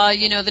saw,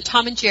 the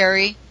Tom and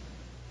Jerry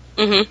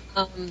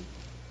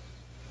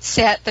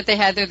set that they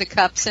had there, the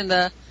cups and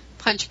the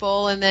punch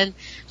bowl, and then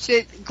she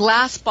had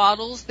glass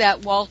bottles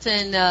that Walt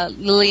and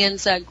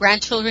Lillian's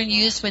grandchildren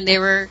used when they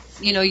were,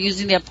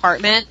 using the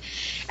apartment.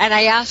 And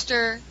I asked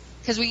her,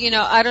 because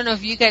I don't know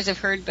if you guys have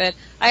heard, but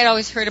I had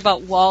always heard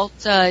about Walt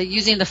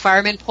using the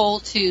fireman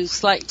pole to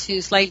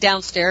slide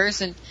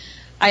downstairs, and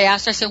I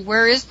asked her, I said,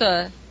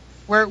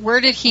 where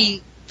did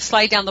he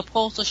slide down the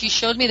pole? So she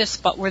showed me the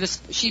spot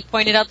she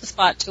pointed out the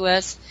spot to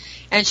us,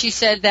 and she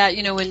said that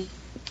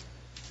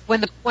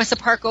once the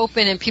park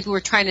opened and people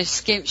were trying to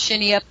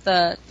shinny up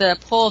the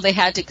pole, they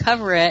had to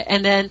cover it.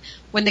 And then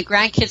when the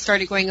grandkids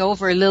started going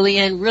over,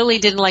 Lillian really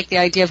didn't like the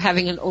idea of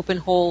having an open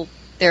hole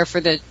there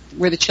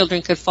where the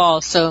children could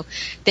fall, so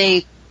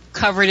they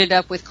covered it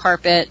up with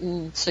carpet,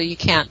 and so you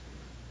can't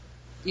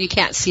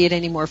see it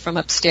anymore from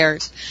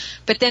upstairs.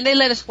 But then they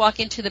let us walk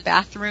into the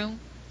bathroom.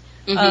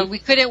 We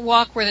couldn't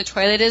walk where the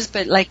toilet is,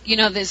 but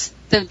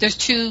there's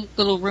two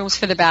little rooms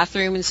for the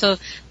bathroom, and so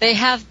they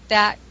have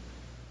that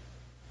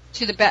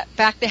to the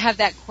back. They have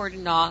that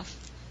cordoned off.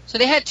 So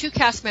they had two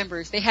cast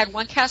members. They had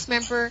one cast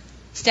member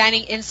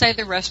standing inside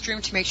the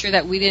restroom to make sure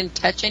that we didn't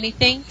touch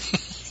anything.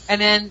 And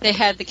then they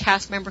had the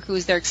cast member who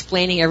was there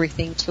explaining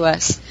everything to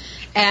us.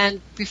 And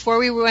before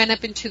we went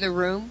up into the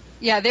room,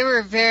 they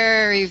were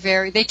very,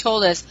 very, they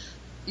told us,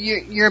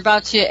 you're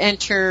about to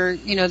enter,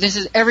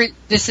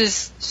 this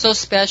is so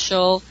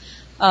special.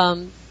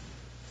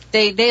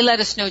 They let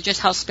us know just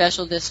how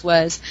special this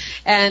was.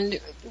 And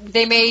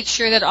they made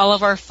sure that all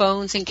of our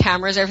phones and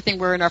cameras, everything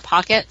were in our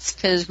pockets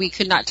because we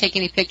could not take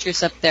any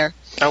pictures up there.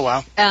 Oh,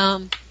 wow.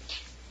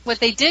 What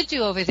they did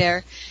do over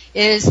there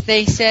is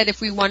they said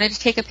if we wanted to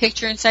take a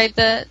picture inside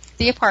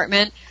the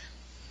apartment,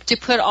 to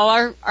put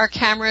all our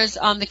cameras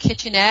on the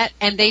kitchenette,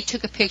 and they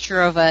took a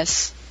picture of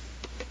us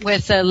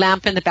with a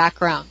lamp in the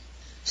background.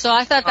 So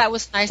I thought that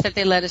was nice that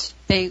they let us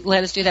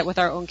do that with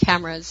our own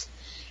cameras.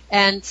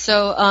 And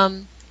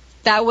so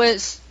that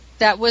was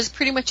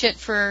pretty much it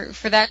for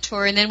that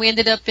tour. And then we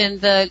ended up in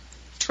the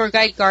tour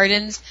guide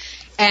gardens,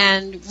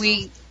 and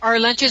our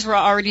lunches were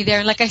already there.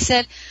 And like I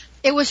said,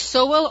 it was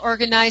so well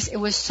organized. It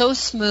was so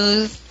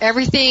smooth.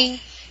 Everything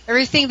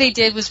they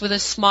did was with a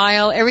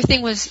smile.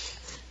 Everything was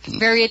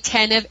very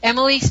attentive.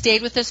 Emily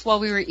stayed with us while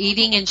we were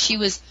eating, and she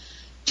was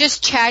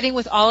just chatting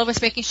with all of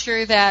us, making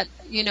sure that,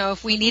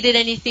 if we needed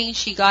anything,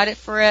 she got it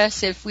for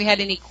us. If we had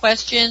any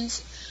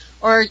questions,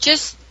 or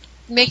just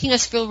making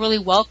us feel really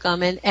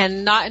welcome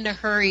and not in a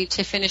hurry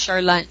to finish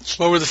our lunch.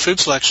 What were the food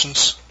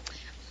selections?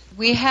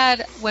 We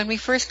had, when we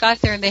first got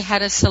there and they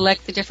had us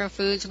select the different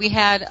foods, we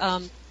had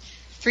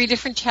 3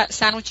 different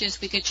sandwiches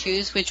we could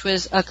choose, which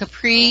was a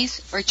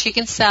caprese or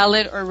chicken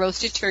salad or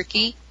roasted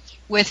turkey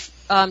with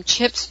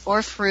chips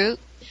or fruit.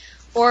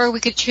 Or we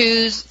could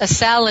choose a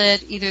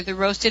salad, either the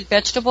roasted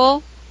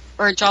vegetable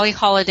or a Jolly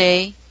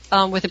Holiday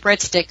with a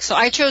breadstick. So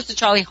I chose the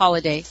Jolly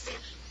Holiday,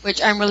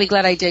 which I'm really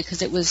glad I did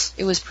because it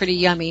was pretty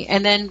yummy.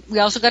 And then we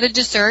also got a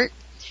dessert.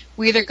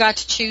 We either got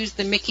to choose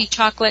the Mickey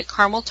chocolate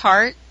caramel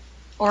tart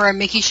or a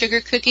Mickey sugar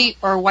cookie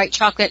or a white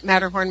chocolate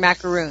Matterhorn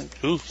macaroon.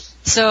 Ooh.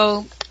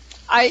 So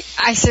I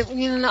said,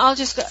 I'll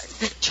just go.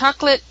 The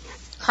chocolate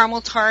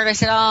caramel tart, I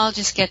said, I'll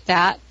just get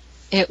that.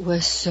 It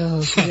was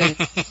so good.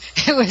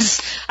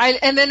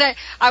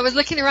 I was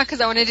looking around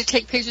because I wanted to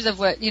take pictures of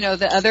what,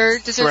 the other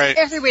desserts.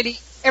 Right.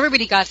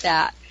 Everybody got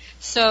that.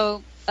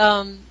 So,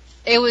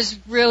 it was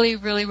really,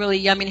 really, really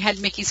yummy. It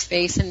had Mickey's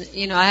face, and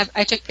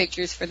I took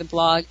pictures for the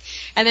blog.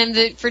 And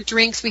then for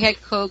drinks, we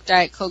had Coke,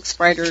 Diet Coke,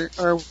 Sprite,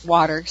 or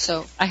water.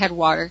 So I had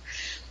water,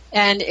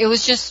 and it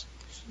was just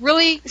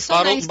really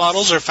so nice.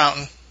 Bottles or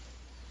fountain?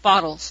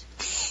 Bottles,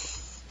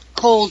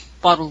 cold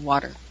bottled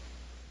water.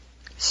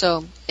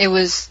 So it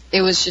was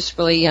just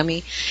really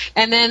yummy.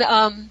 And then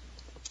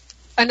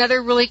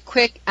another really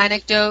quick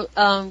anecdote.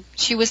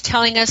 She was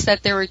telling us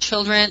that there were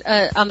children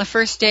on the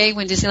first day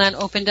when Disneyland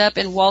opened up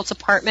in Walt's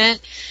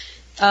apartment.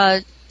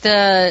 The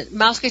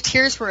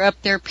Mouseketeers were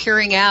up there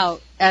peering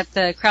out at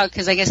the crowd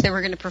because I guess they were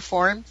going to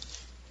perform.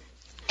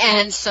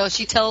 And so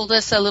she told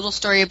us a little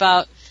story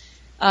about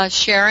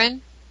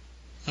Sharon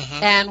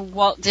and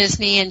Walt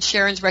Disney and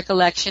Sharon's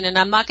recollection. And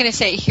I'm not going to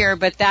say it here,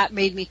 but that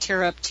made me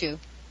tear up too.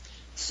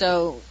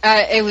 So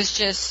it was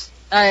just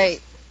I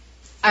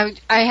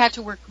had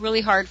to work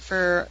really hard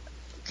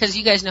because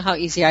you guys know how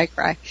easy I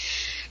cry.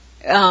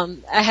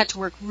 I had to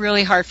work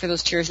really hard for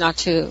those tears not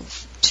to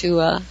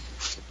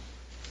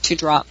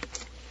drop.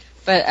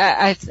 But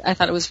I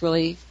thought it was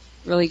really,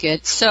 really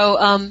good.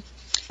 So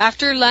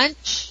after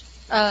lunch,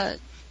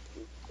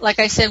 like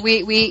I said,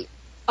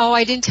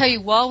 I didn't tell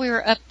you, while we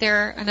were up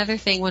there, another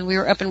thing, when we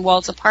were up in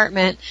Walt's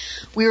apartment,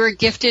 we were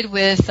gifted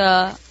with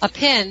a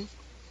pin,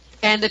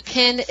 and the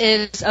pin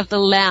is of the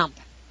lamp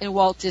in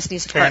Walt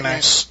Disney's apartment. Very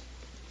nice.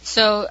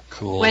 So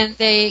cool. When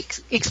they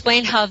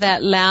explained how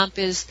that lamp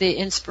is the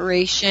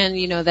inspiration,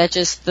 that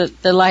just the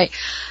light,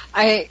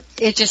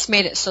 it just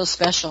made it so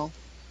special.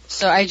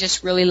 So I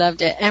just really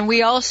loved it. And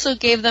we also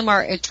gave them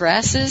our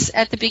addresses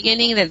at the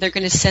beginning that they're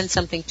going to send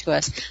something to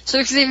us.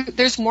 So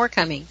there's more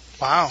coming.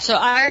 Wow. So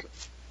I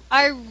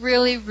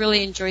really,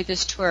 really enjoyed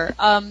this tour.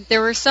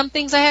 There were some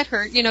things I had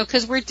heard,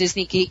 because we're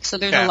Disney geeks, so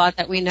there's a lot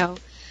that we know.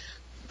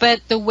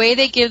 But the way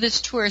they give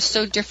this tour is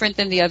so different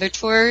than the other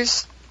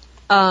tours.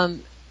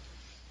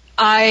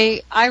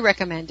 I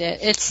recommend it.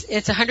 It's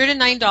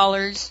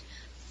 $109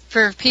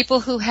 for people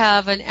who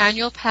have an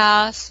annual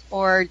pass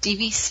or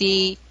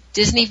DVC,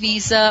 Disney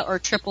Visa, or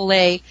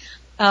AAA.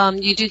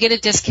 You do get a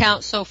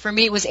discount. So for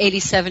me, it was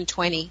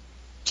 $87.20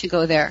 to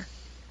go there.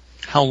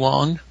 How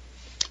long?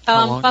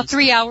 About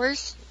 3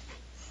 hours.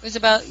 It was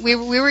about it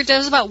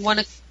was about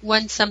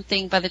one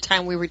something by the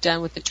time we were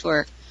done with the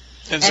tour.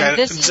 Does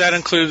that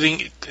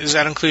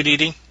include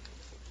eating?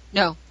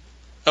 No.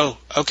 Oh,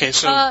 okay.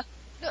 So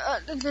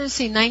let's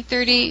see,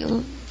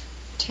 9:30,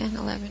 10,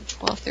 11,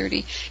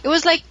 12:30. It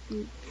was like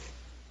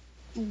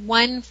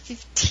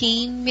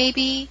 1:15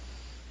 maybe.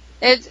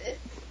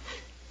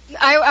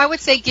 I would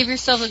say give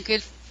yourself a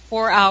good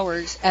 4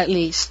 hours at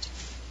least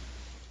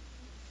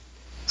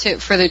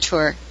for the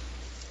tour,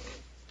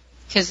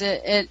 because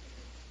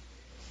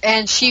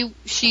and she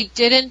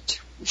did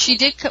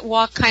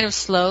walk kind of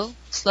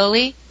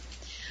slowly.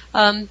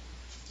 I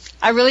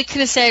really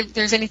couldn't say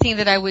there's anything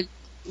that I would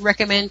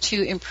recommend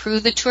to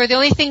improve the tour. The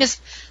only thing is,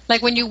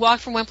 like when you walk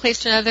from one place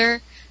to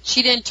another,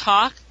 she didn't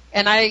talk,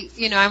 and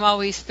I'm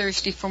always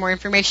thirsty for more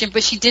information,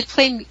 but she did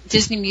play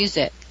Disney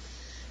music.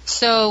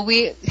 So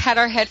we had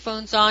our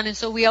headphones on, and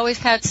so we always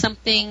had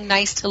something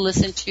nice to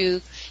listen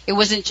to. It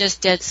wasn't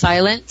just dead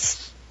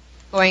silence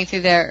going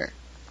through there.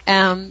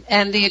 And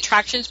the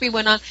attractions we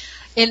went on,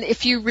 and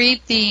if you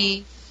read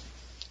the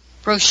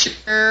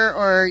brochure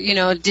or,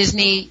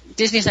 Disney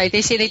site,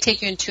 they say they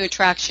take you in 2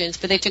 attractions,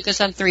 but they took us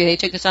on 3. They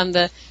took us on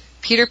the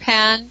Peter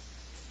Pan,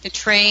 the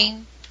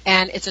train,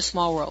 and It's a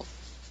Small World.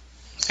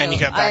 So and you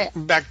got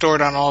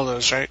backdoored on all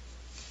those, right?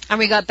 And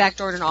we got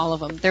backdoored on all of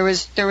them. There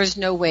was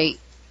no wait.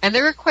 And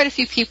there were quite a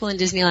few people in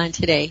Disneyland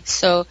today.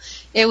 So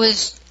it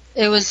was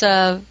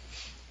a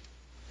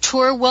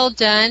tour well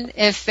done.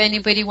 If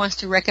anybody wants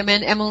to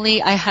recommend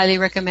Emily, I highly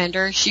recommend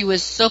her. She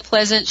was so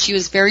pleasant. She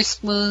was very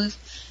smooth.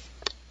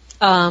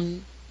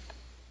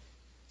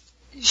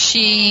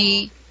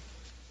 She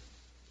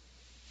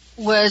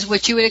was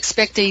what you would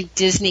expect a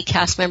Disney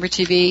cast member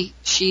to be.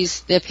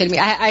 She's the epitome.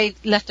 I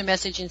left a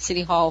message in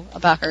City Hall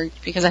about her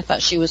because I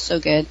thought she was so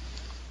good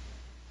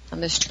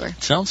on this tour.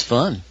 Sounds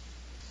fun.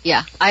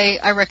 Yeah,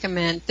 I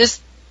recommend this.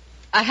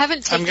 I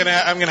haven't taken.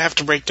 I'm gonna have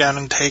to break down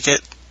and take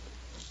it.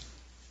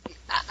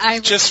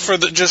 Just for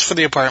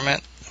the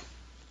apartment,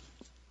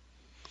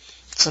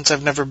 since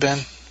I've never been.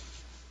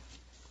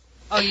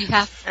 Oh, you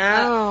have.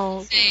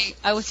 Oh.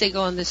 I would say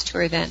go on this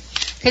tour then,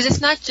 because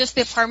it's not just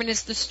the apartment;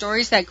 it's the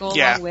stories that go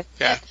along with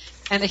it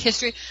and the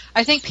history.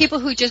 I think people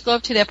who just go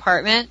up to the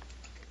apartment,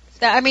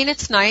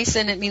 it's nice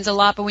and it means a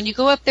lot. But when you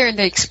go up there and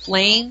they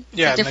explain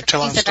the different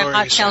things that I'm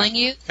not telling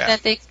you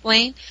that they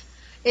explain,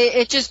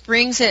 it just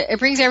brings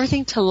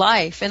everything to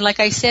life. And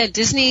like I said,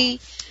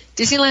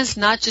 Disneyland's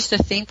not just a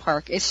theme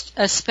park; it's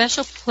a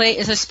special place.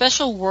 It's a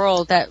special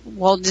world that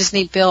Walt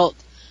Disney built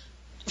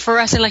for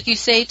us. And like you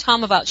say,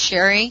 Tom, about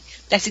sharing,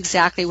 that's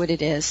exactly what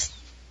it is.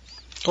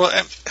 Well,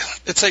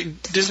 it's like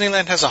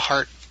Disneyland has a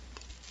heart.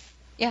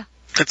 Yeah.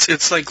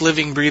 It's like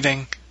living,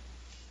 breathing.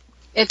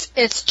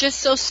 It's just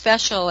so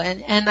special,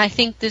 and I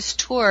think this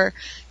tour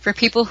for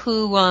people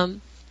who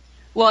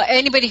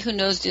anybody who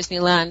knows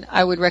Disneyland,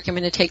 I would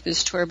recommend to take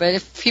this tour. But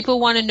if people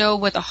want to know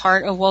what the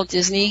heart of Walt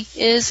Disney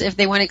is, if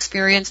they want to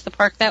experience the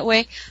park that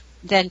way,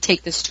 then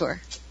take this tour.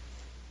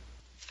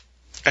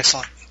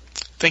 Excellent.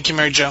 Thank you,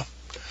 Mary Jo.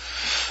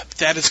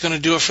 That is going to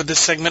do it for this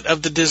segment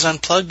of the Diz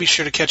Unplugged. Be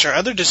sure to catch our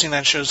other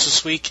Disneyland shows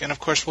this week, and of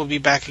course we'll be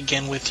back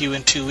again with you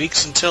in 2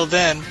 weeks. Until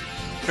then,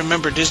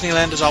 remember,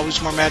 Disneyland is always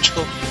more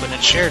magical when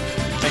it's shared.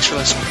 Thanks for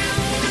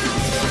listening.